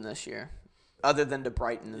at home this year, other than to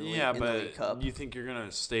Brighton in the, Yeah, in the League Cup. but you think you're going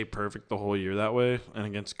to stay perfect the whole year that way and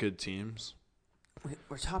against good teams?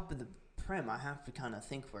 We're top of the Prem. I have to kind of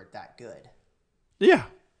think we're that good. Yeah,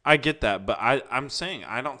 I get that, but I'm saying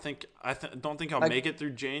I don't think I'll make it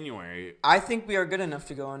through January I think we are good enough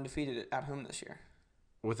to go undefeated at home this year.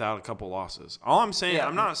 without a couple losses. All I'm saying, Yeah.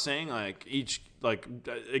 I'm not saying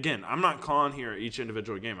again, I'm not calling here each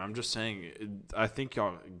individual game. I'm just saying I think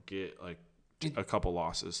y'all get a couple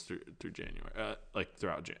losses through January,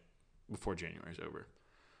 before January's over.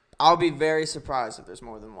 I'll be very surprised if there's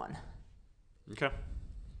more than one. Okay.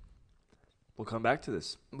 We'll come back to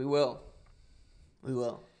this. We will.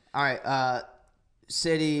 All right.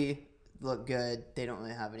 City look good. They don't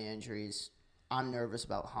really have any injuries. I'm nervous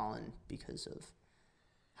about Holland because of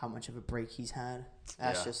how much of a break he's had.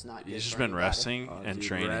 That's just not good. He's just for been anybody. resting and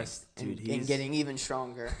training. And getting even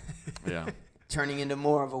stronger, Yeah. turning into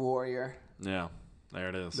more of a warrior. Yeah. There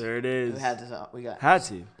it is. There it is. We had to. We got. Had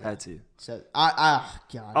to. So God.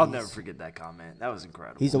 I'll never forget that comment. That was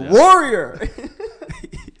incredible. He's a warrior.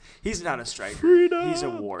 He's not a striker. Freedom. He's a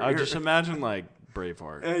warrior. I just imagine like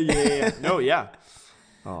Braveheart. Yeah. No, yeah.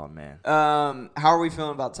 Oh man. How are we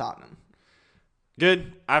feeling about Tottenham?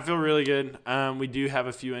 Good. I feel really good. We do have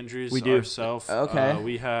a few injuries ourselves. Okay.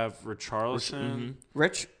 We have Richarlison.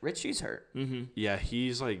 Richie's hurt. Mm-hmm. Yeah,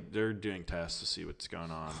 he's like they're doing tests to see what's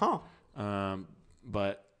going on. Huh.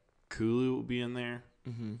 But Kulu will be in there.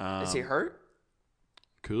 Mm-hmm. Is he hurt?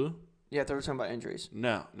 Kulu? Yeah, they were talking about injuries.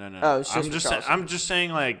 No. Oh, it's just I'm just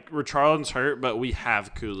saying like Richarlison's hurt, but we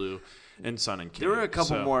have Kulu and Son and Kane. There were a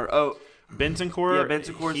couple more. Oh, Bentancur,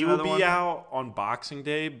 Bentancur's he will another be one. out on Boxing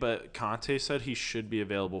Day, but Conte said he should be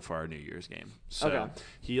available for our New Year's game. So Okay.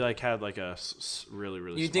 he like had like a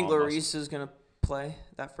really You think small Lloris is gonna play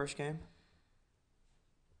that first game?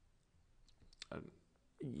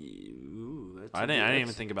 I didn't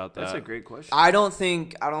even think about that. That's a great question. I don't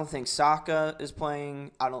think Saka is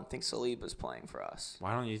playing. I don't think Saliba's playing for us.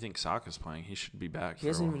 Why don't you think Saka's playing? He should be back. He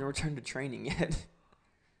hasn't even returned to training yet.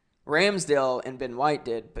 Ramsdale and Ben White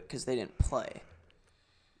did, because they didn't play.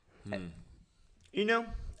 You know,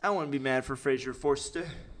 I wouldn't be mad for Fraser Forster.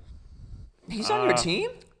 He's on your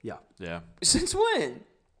team? Yeah. Since when?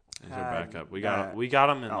 He's our backup. We got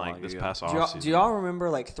him in like this past offseason. Do y'all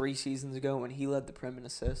remember like 3 seasons ago when he led the Prem in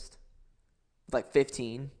assist? Like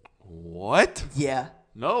 15. What? Yeah.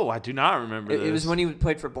 No, I do not remember this. It was when he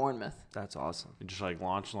played for Bournemouth. That's awesome. He just like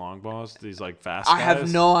launched long balls to these like fast I guys.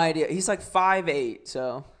 have no idea. He's like 5'8",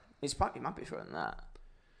 so he might be shorter than that.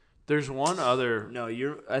 There's one other. No,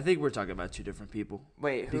 I think we're talking about two different people.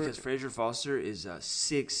 Wait, because Fraser Foster is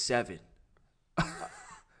 6'7",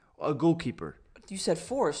 a goalkeeper. You said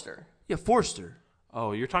Forrester. Yeah, Forster.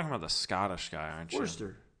 Oh, you're talking about the Scottish guy, aren't you?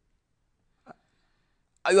 Forster.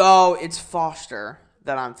 Oh, it's Foster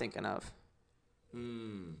that I'm thinking of.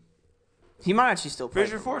 He might actually still play.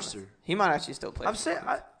 Fraser for Forster. Bournemouth. He might actually still play. I'm saying.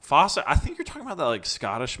 Foster. I think you're talking about that like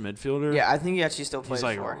Scottish midfielder. Yeah, I think he actually still plays He's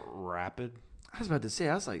like for. rapid. I was about to say.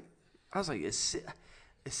 I was like,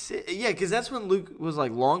 yeah, because that's when Luke was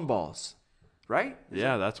like long balls, right?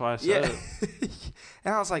 Yeah, that's why I said it.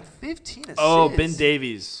 And I was like 15 assists. Oh, Ben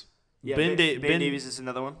Davies. Yeah, Ben Davies is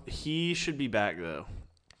another one. He should be back though.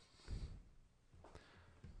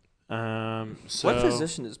 So What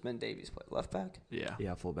position does Ben Davies play? Left back? Yeah.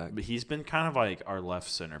 Yeah, fullback. But he's been kind of like our left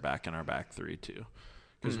center back in our back three too,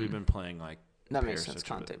 because we've been playing like. That makes pair sense.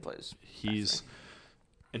 such a bit. Conte plays.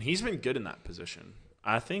 And he's been good in that position.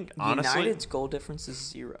 I think honestly, United's goal difference is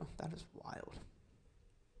 0. That is wild.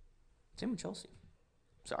 Same with Chelsea.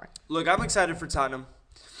 Sorry. Look, I'm excited for Tottenham.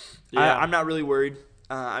 Yeah. I'm not really worried.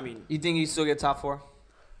 I mean, You think you still get top 4?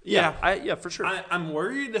 yeah, for sure. I'm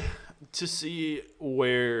worried to see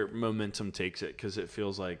where momentum takes it, because it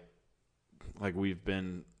feels like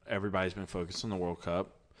everybody's been focused on the World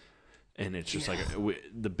Cup, and it's just like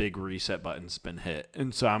the big reset button's been hit,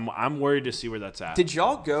 and so I'm worried to see where that's at. Did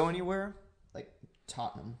y'all go anywhere? Like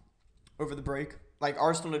Tottenham over the break? Like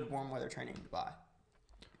Arsenal did warm weather training in Dubai.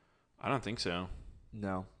 I don't think so.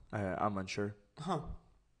 No, I'm unsure. Huh.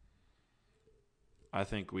 I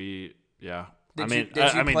think we Did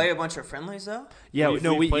you play a bunch of friendlies though? Yeah,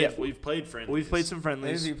 we've played friendlies. We've played some Who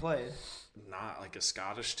friendlies. have you played? Not like a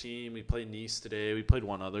Scottish team. We played Nice today. We played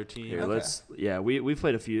one other team. Here, Okay. we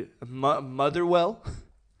played a few. Motherwell,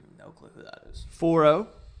 No clue who that is. 4-0.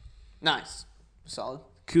 Nice. Solid.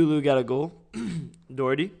 Kulu got a goal.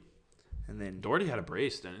 Doherty. And then Doherty had a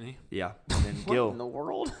brace, didn't he? yeah, and then What Gill. in the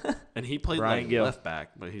world? And he played Brian like Gill. left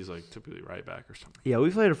back, but he's like typically right back or something. Yeah, we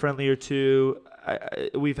played a friendly or two.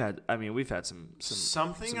 We've had some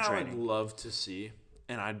Something I would training. love to see,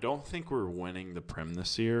 and I don't think we're winning the Prem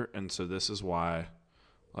this year, and so this is why,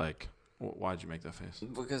 like, why'd you make that face?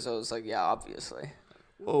 Because I was like, yeah, obviously.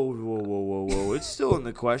 Whoa! It's still in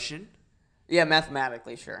the question. Yeah,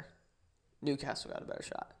 mathematically, sure. Newcastle got a better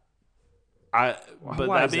shot. But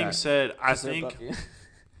Why that is being that? said, I They're think above you.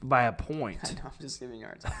 By a I point. know, I'm just giving you a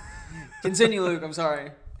hard time. Continue, Luke. I'm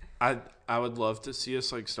sorry. I would love to see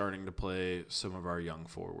us like starting to play some of our young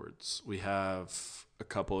forwards. We have a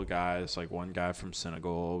couple of guys, like one guy from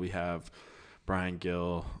Senegal. We have Brian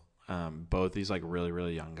Gill. Both these like really,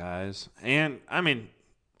 really young guys. And I mean,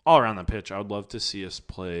 all around the pitch, I would love to see us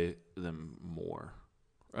play them more,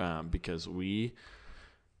 because we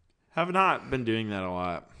have not been doing that a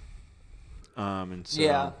lot. And so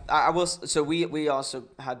Yeah, I will. So we also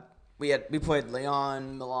we played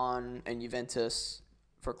Lyon, Milan, and Juventus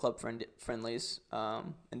for club friendlies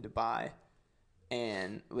in Dubai,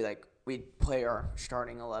 and we'd play our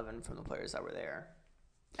starting 11 from the players that were there,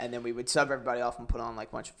 and then we would sub everybody off and put on like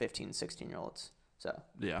a bunch of 15, 16-year-olds. So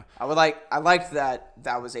Yeah. I liked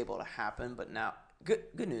that was able to happen, but now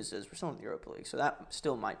good news is we're still in the Europa League, so that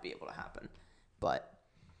still might be able to happen, but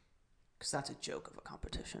because that's a joke of a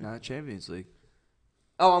competition. Not Champions League.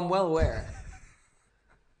 Oh, I'm well aware.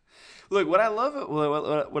 Look, what I love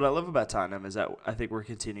about Tottenham is that I think we're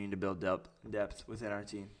continuing to build depth within our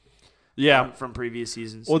team. Yeah. From previous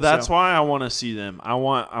seasons. Well, that's why I want to see them. I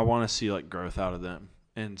want to see like growth out of them,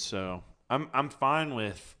 and so I'm fine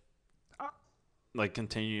with like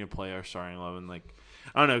continuing to play our starting 11. Like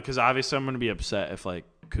I don't know, because obviously I'm going to be upset if like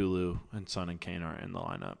Kulu and Son and Kane aren't in the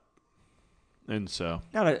lineup, and so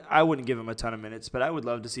I wouldn't give him a ton of minutes, but I would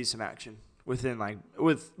love to see some action within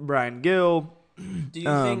with Brian Gill. Do you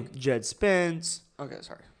think Jed Spence? Okay,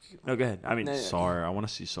 sorry. No, go ahead. I mean, Sarr. I want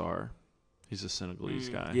to see Sarr. He's a Senegalese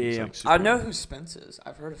guy. Yeah, He's yeah. like super I know young. who Spence is.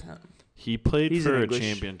 I've heard of him. He played He's for an a English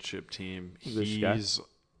championship team. guy. He's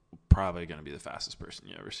probably going to be the fastest person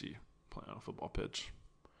you ever see play on a football pitch.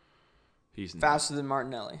 He's Faster than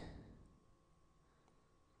Martinelli.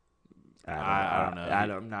 I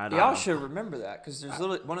don't know. Y'all should remember that because there's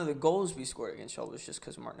one of the goals we scored against y'all was just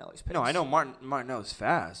because of Martinelli's pace. No, I know Martinelli's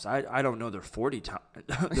fast. I don't know they're 40 times.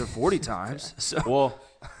 They're 40 times. So. Well,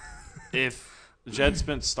 if Jed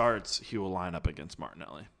Spence starts, he will line up against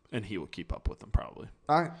Martinelli, and he will keep up with him probably.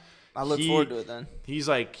 All right. I look forward to it then. He's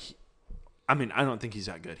like, I mean, I don't think he's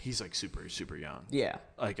that good. He's like super, super young. Yeah.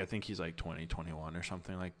 Like, I think he's like 20, 21 or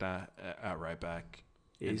something like that at right back.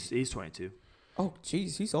 He's 22. Oh,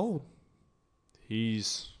 jeez, he's old.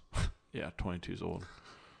 He's, 22 is old.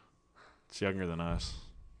 It's younger than us.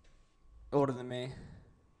 Older than me.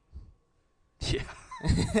 Yeah.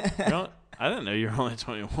 I didn't know you were only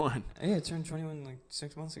 21. Yeah, I turned 21 like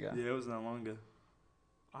 6 months ago. Yeah, it was not long ago.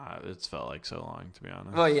 It's felt like so long, to be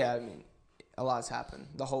honest. Well, yeah, I mean, a lot's happened.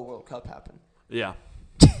 The whole World Cup happened. Yeah.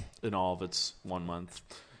 In all of its 1 month.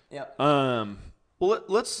 Yep. Well,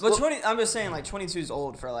 let's. But 20, I'm just saying, like, 22 is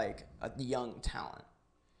old for, like, a young talent.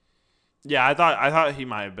 Yeah, I thought he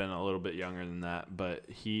might have been a little bit younger than that, but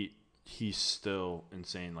he's still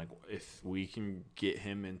insane. Like, if we can get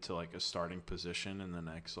him into like a starting position in the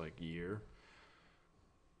next like year,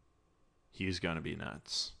 he's gonna be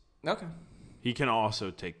nuts. Okay. He can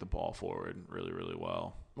also take the ball forward really, really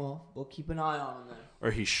well. Well, we'll keep an eye on him then.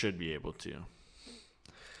 Or he should be able to.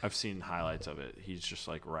 I've seen highlights of it. He's just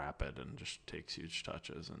like rapid and just takes huge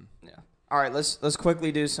touches and Yeah. All right, let's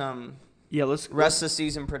quickly do some rest of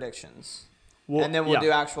season predictions. Well, and then we'll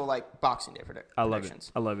do actual like Boxing Day predictions.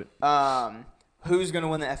 I love it. Who's going to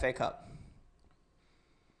win the FA Cup?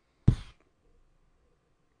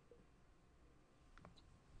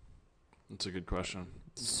 That's a good question.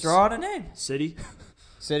 Throw out a name. City?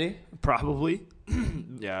 City? Probably.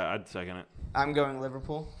 Yeah, I'd second it. I'm going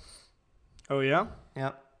Liverpool. Oh, yeah?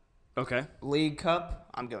 Yep. Okay. League Cup?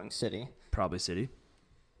 I'm going City. Probably City.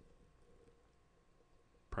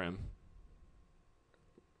 Prem.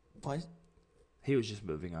 What? He was just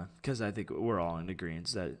moving on because I think we're all in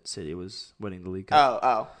agreement that City was winning the League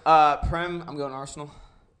Cup. Prem, I'm going Arsenal.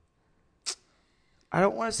 I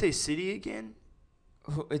don't want to say City again.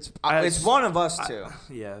 It's one of us two.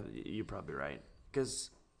 Yeah, you're probably right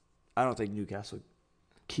because I don't think Newcastle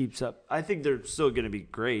keeps up. I think they're still going to be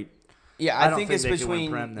great. Yeah, I I don't think think it's they can win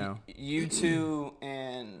between Prem now. you two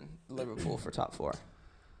and Liverpool for top four.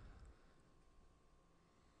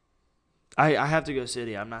 I have to go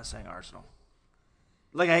City. I'm not saying Arsenal.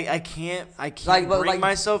 Like I can't bring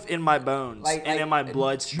myself in my bones and in my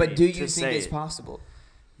bloodstream. But do you to think it's it. possible?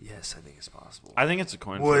 Yes, I think it's possible. I think it's a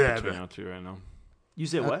coin flip between you two right now. You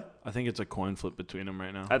say what? I think it's a coin flip between them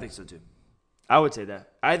right now. I think so too. I would say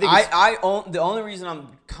that. I think the only reason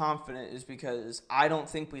I'm confident is because I don't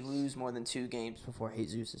think we lose more than 2 games before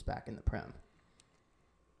Jesus is back in the Prem.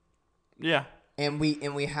 Yeah. And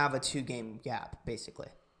we have a 2-game gap basically.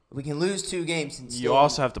 We can lose 2 games and still You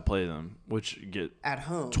also have to play them, which you get at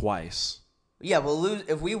home twice. Yeah, we'll lose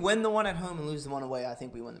if we win the one at home and lose the one away. I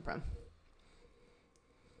think we win the Prem.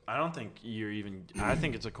 I don't think you're even. I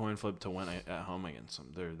think it's a coin flip to win at home against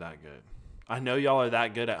them. They're that good. I know y'all are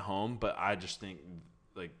that good at home, but I just think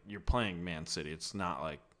like you're playing Man City. It's not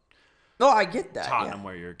like No, I get that. Tottenham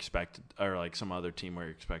where you're expected, or like some other team where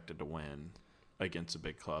you're expected to win against a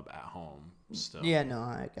big club at home. Still, Yeah, no,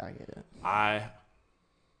 I get it.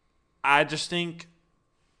 I just think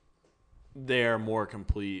they're more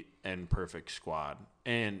complete and perfect squad,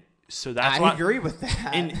 and so that's why I agree with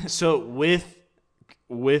that. And so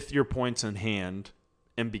with your points in hand,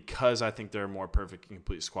 and because I think they're a more perfect and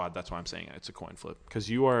complete squad, that's why I'm saying it's a coin flip. Because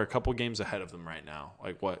you are a couple games ahead of them right now.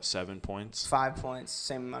 Like what, 7 points? 5 points,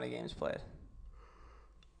 same amount of games played.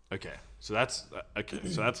 Okay, so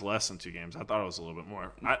that's less than 2 games. I thought it was a little bit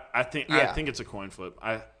more. I think it's a coin flip.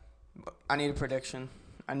 I need a prediction.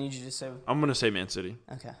 I need you to say. I'm gonna say Man City.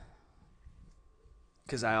 Okay.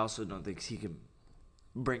 Because I also don't think he can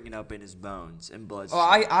bring it up in his bones and blood. Oh,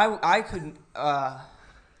 I couldn't.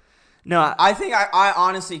 No, I think I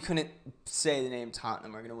honestly couldn't say the name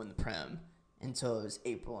Tottenham are gonna win the Prem until it was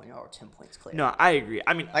April and y'all were 10 points clear. no, I agree.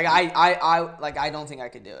 I mean, I don't think I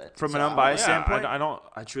could do it. from So an unbiased Yeah, standpoint, I don't.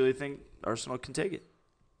 I truly think Arsenal can take it.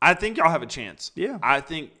 I think y'all have a chance. Yeah. I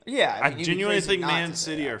think. Yeah, I mean, you'd be genuinely crazy think not Man to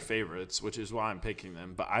say City that. are favorites, which is why I'm picking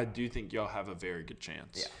them. But I do think y'all have a very good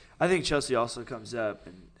chance. Yeah. I think Chelsea also comes up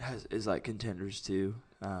and is like contenders too.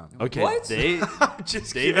 Okay. What? They've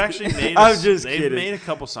kidding. actually made. I'm just they've kidding. made a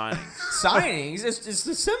couple signings. Signings. It's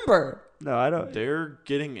December. No, I don't. They're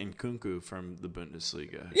getting Nkunku from the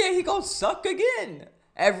Bundesliga. Yeah, he gonna suck again.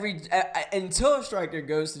 Until a striker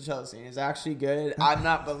goes to Chelsea and is actually good, I'm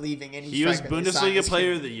not believing any. He was striker they sign Bundesliga is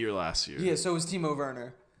Player good. of the Year last year. Yeah, so was Timo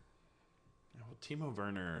Werner. Well, Timo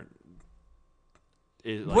Werner.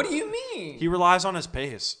 Is What do you mean? He relies on his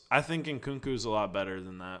pace. I think Nkunku's a lot better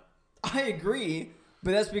than that. I agree,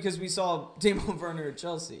 but that's because we saw Timo Werner at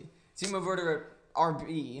Chelsea. Timo Werner at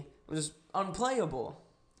RB was unplayable.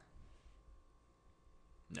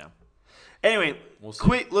 No. Anyway, We'll see.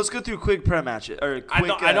 quick. Let's go through quick Prem matches. Or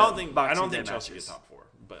quick, I don't think Boxing Day Chelsea matches. gets top 4.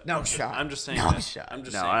 But No I'm just, shot. I'm just saying No that. shot. I'm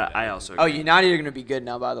just No, saying I that. also. Oh, Agree. United are going to be good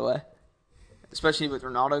now, by the way. Especially with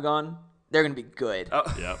Ronaldo gone. They're going to be good. Oh,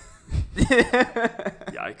 Yep.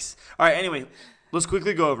 yikes! All right. Anyway, let's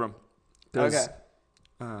quickly go over them. Okay.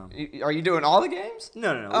 Um, Are you doing all the games?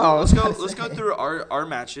 no. Oh, let's go. I was Let's go gonna say. through our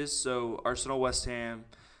matches. So Arsenal, West Ham,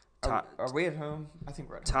 Are we at home? I think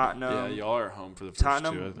we're at home. Tottenham. Yeah, y'all are home for the first 2, I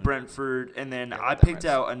Tottenham, think. Brentford, and then Yeah, I let them picked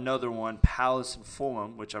rest. out another one, Palace and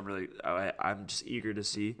Fulham, which I'm just eager to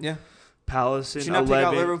see. Yeah. Palace in Should not pick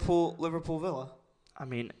out 11. Liverpool Villa. I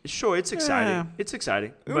mean, sure, it's exciting. Yeah. It's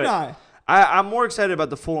exciting. But Unai. I'm more excited about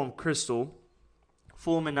the Fulham Crystal.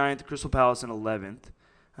 Fulham in 9th, Crystal Palace in 11th.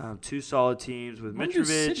 2 solid teams with When does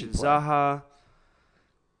Mitrovic City and play? Zaha.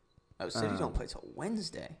 Oh, City don't play till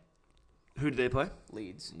Wednesday. Who do they play?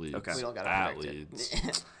 Leeds. Leeds. Okay. We don't got to At predict Leeds.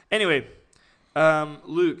 it. Anyway,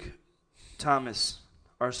 Luke, Thomas,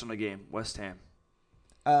 Arsenal game, West Ham.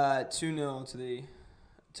 2-0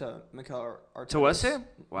 to Mikel Arteta. To West Ham?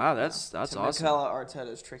 Wow, that's to awesome. Mikel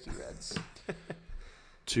Arteta's tricky Reds.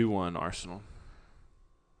 2-1 Arsenal.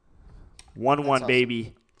 1-1, awesome.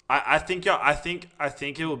 baby. I think y'all. I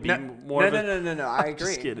think it will be more of a. No. I I'm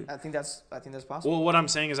just agree. kidding. I think that's possible. Well, what I'm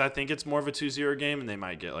saying is I think it's more of a 2-0 game, and they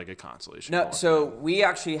might get like a consolation. No, goal. so we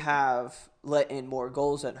actually have let in more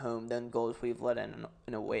goals at home than goals we've let in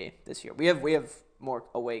away this year. We have more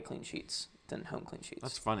away clean sheets than home clean sheets.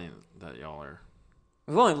 That's funny that y'all are.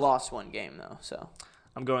 We've only lost one game though, so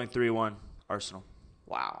I'm going 3-1, Arsenal.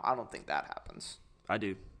 wow, I don't think that happens. I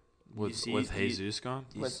do. With You Jesus gone?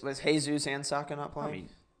 With Jesus and Saka not playing, I mean,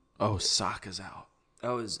 Oh, Saka's out.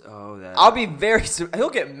 that. I'll be he'll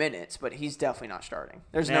get minutes, but he's definitely not starting.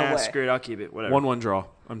 There's no way. Screw it. I'll keep it. Whatever. 1-1 draw.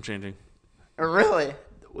 I'm changing. Really?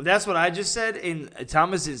 That's what I just said, and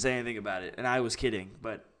Thomas didn't say anything about it, and I was kidding,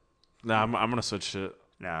 but Nah, I'm gonna switch it.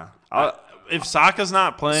 nah. If Saka's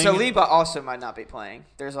not playing, Saliba also might not be playing.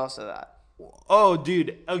 There's also that. oh,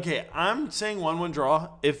 dude. Okay, I'm saying 1-1 draw.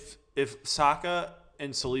 If Saka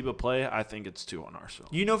and Saliba play, I think it's 2-1 Arsenal.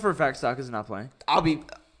 You know for a fact Saka's not playing.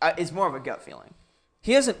 It's more of a gut feeling.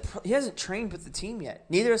 He hasn't trained with the team yet.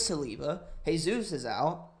 Neither is Saliba. Jesus is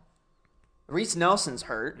out. Reece Nelson's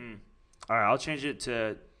hurt. All right, I'll change it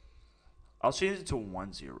to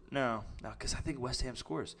 1-0. No, because I think West Ham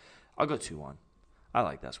scores. I'll go 2-1. I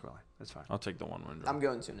like that scoreline. That's fine. I'll take the 1-1 draw. I'm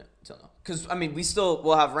going to no. Because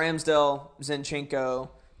we'll have Ramsdale, Zinchenko,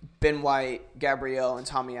 Ben White, Gabriel, and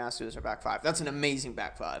Tommy Asu as our back five. That's an amazing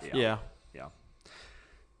back five. Yeah.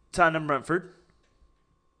 Tottenham Brentford.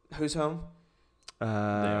 Who's home? They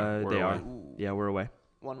We're are. away. Yeah, we're away.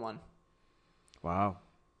 1-1. Wow.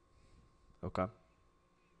 Okay.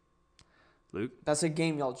 Luke, That's a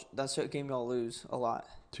game y'all lose a lot.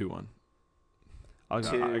 2-1. I'll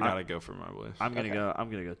Two. I gotta go for my boys. I'm gonna Okay. go. I'm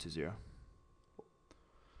gonna go 2-0.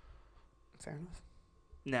 Fair enough.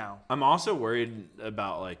 Now, I'm also worried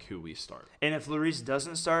about like who we start. and if Lloris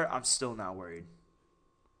doesn't start, I'm still not worried.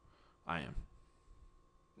 I am.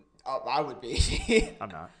 I would be. I'm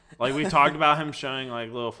not. Like we talked about him showing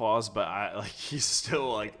like little flaws, but he's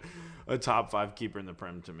still like a top 5 keeper in the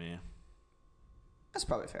Prem to me. That's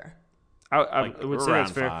probably fair. I Like, would we're say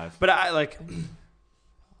that's around fair. 5. But I like.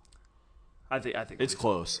 I think It's Lloris-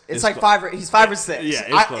 close. It's like 5 he's 5 or 6. Yeah,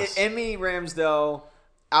 it's close. Emmy, Ramsdale,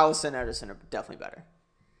 Allison, Ederson are definitely better.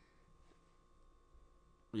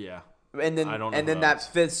 Yeah. And then I don't know and then who that else.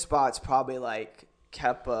 fifth spot's probably like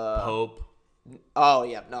Kepa. Pope. Oh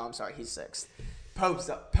yeah, no, I'm sorry, he's sixth. Pope's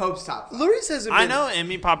top five. Lloris hasn't. I been, know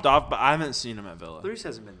Emmy popped off, but I haven't seen him at Villa. Lloris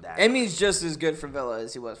hasn't been that. Emmy's just as good for Villa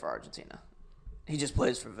as he was for Argentina. He just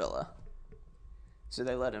plays for Villa, so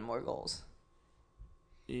they let in more goals.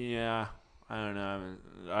 Yeah, I don't know.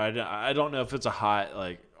 I don't know if it's a hot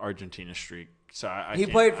like Argentina streak. So I He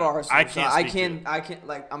can't- played for Arsenal. I can't. So I speak to it. can't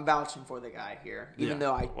like I'm vouching for the guy here, even Yeah.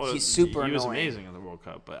 though Well, he's super He was annoying. amazing in the World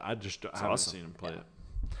Cup, but I just haven't awesome. seen him play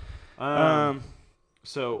Yeah. it.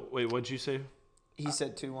 So wait, what'd you say? He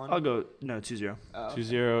said 2-1. I'll go 2-0. Oh,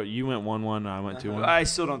 2-0. You went 1-1. I went 2-1. I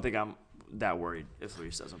still don't think I'm that worried if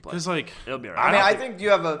Lloris doesn't play. Because like It'll be I alright. mean, I think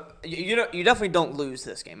you have you definitely don't lose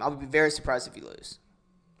this game. I would be very surprised if you lose.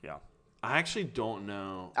 Yeah. I actually don't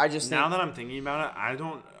know. I just now think- that I'm thinking about it,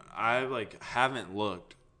 I like haven't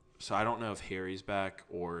looked, so I don't know if Harry's back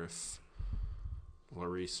or if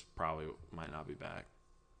Lloris probably might not be back.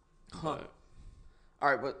 Huh. But All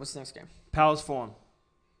right, what's the next game? Palace Fulham.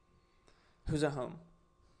 Who's at home?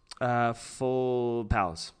 Full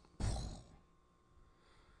Palace.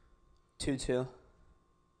 2-2.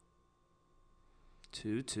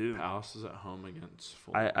 2-2. Palace is at home against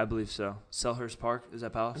Fulham. I believe so. Selhurst Park, is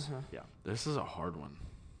that Palace? Uh-huh. Yeah. This is a hard one.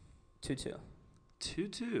 2-2.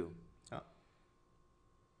 2-2. Oh.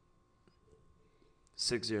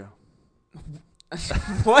 6-0.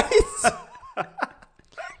 What?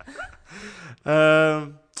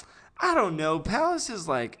 I don't know. Palace is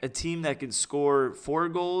like a team that can score 4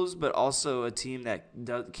 goals, but also a team that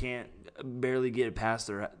can't barely get it past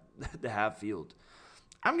the half field.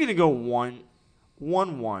 I'm gonna go 1-1.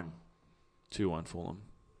 2-1 Fulham.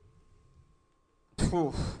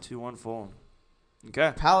 2-1 Fulham.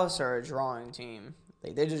 Okay. Palace are a drawing team.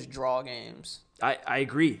 They just draw games. I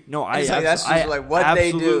agree. No, I It's like that's just like what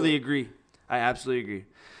they do. absolutely agree. I absolutely agree.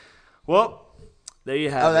 Well, there you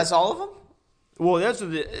have it. Oh, that's all of them? Well, that's what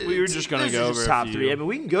We were just gonna those go are over a top few. 3. I mean,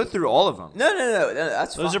 we can go through all of them. No,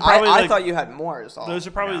 that's Those fine. are probably I like- thought you had more. Is all. Those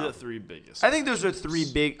are probably No. the 3 biggest. I think those are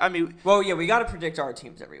 3 big. I mean, Well, yeah, we got to predict our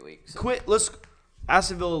teams every week. So. quit. Let's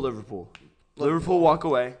Aston Villa, Liverpool. Liverpool walk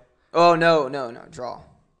away. Oh no, draw.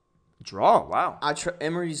 Draw. Wow.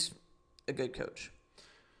 Emery's a good coach.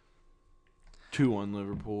 2-1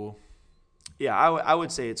 Liverpool. Yeah, I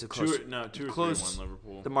would say it's a close. 2 or close. 3-1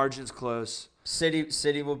 Liverpool. The margin's close.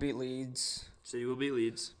 City will beat Leeds. City will beat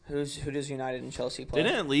Leeds. Who does United and Chelsea play?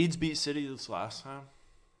 Didn't Leeds beat City this last time?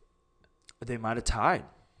 They might have tied.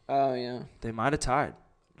 Oh yeah, They might have tied.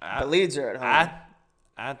 but Leeds are at home.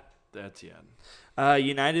 At Etihad.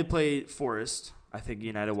 United played Forest. I think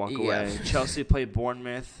United walk Yeah. away. Chelsea played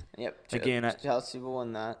Bournemouth. Yep. Again, Chelsea will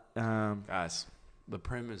win that. Guys, the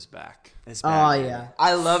Prem is back. It's Oh bad. yeah,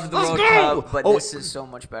 I love the Let's World go! Cup, but Oh, this is so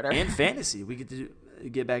much better. And fantasy. We get to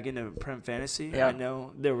get back into Prem fantasy. Yeah. I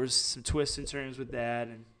know there was some twists and turns with that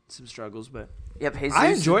and some struggles, but Yep, Jesus I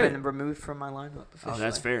has enjoy been it. removed from my lineup. Officially. oh,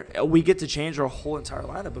 that's fair. We get to change our whole entire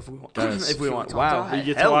lineup if we want. Guys, if we want. don't Wow. die. We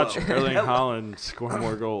get Hello. to watch Erling Haaland score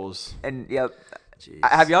more goals. And yep, Jeez.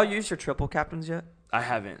 have y'all used your triple captains yet? I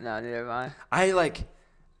haven't. No, neither have I.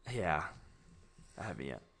 Yeah. I haven't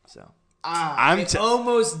yet. So I'm t-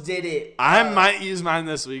 almost did it. I might use mine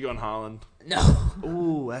this week on Haaland. No.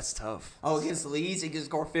 ooh, that's tough. Oh, against Leeds, he can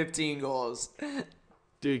score 15 goals.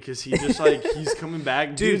 Dude, because he just he's coming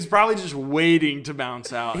back. Dude's probably just waiting to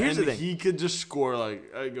bounce out. Here's and the thing. he could just score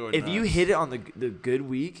going If you nuts. hit it on the good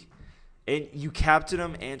week, and you captain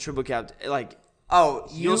him and triple captain, Oh,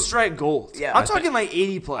 you'll strike gold. Yeah. I'm I talking like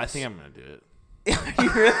 80 plus. I think I'm gonna do it. you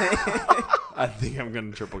really? I think I'm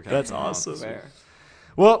gonna triple captain. That's Haaland awesome. this week. Fair.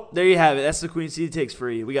 Well, there you have it. That's the Queen City takes for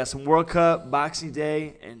you. We got some World Cup, Boxing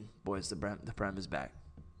Day, and boys, the Prem is back.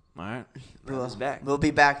 All right. Prem is back. We'll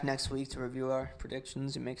be back next week to review our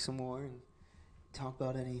predictions and make some more and talk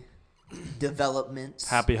about any developments.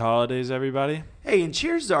 Happy holidays, everybody. Hey, and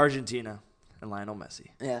cheers to Argentina and Lionel Messi.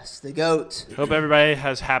 Yes, the GOAT. Hope everybody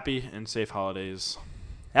has happy and safe holidays.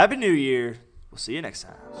 Happy New Year. We'll see you next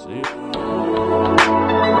time. See you.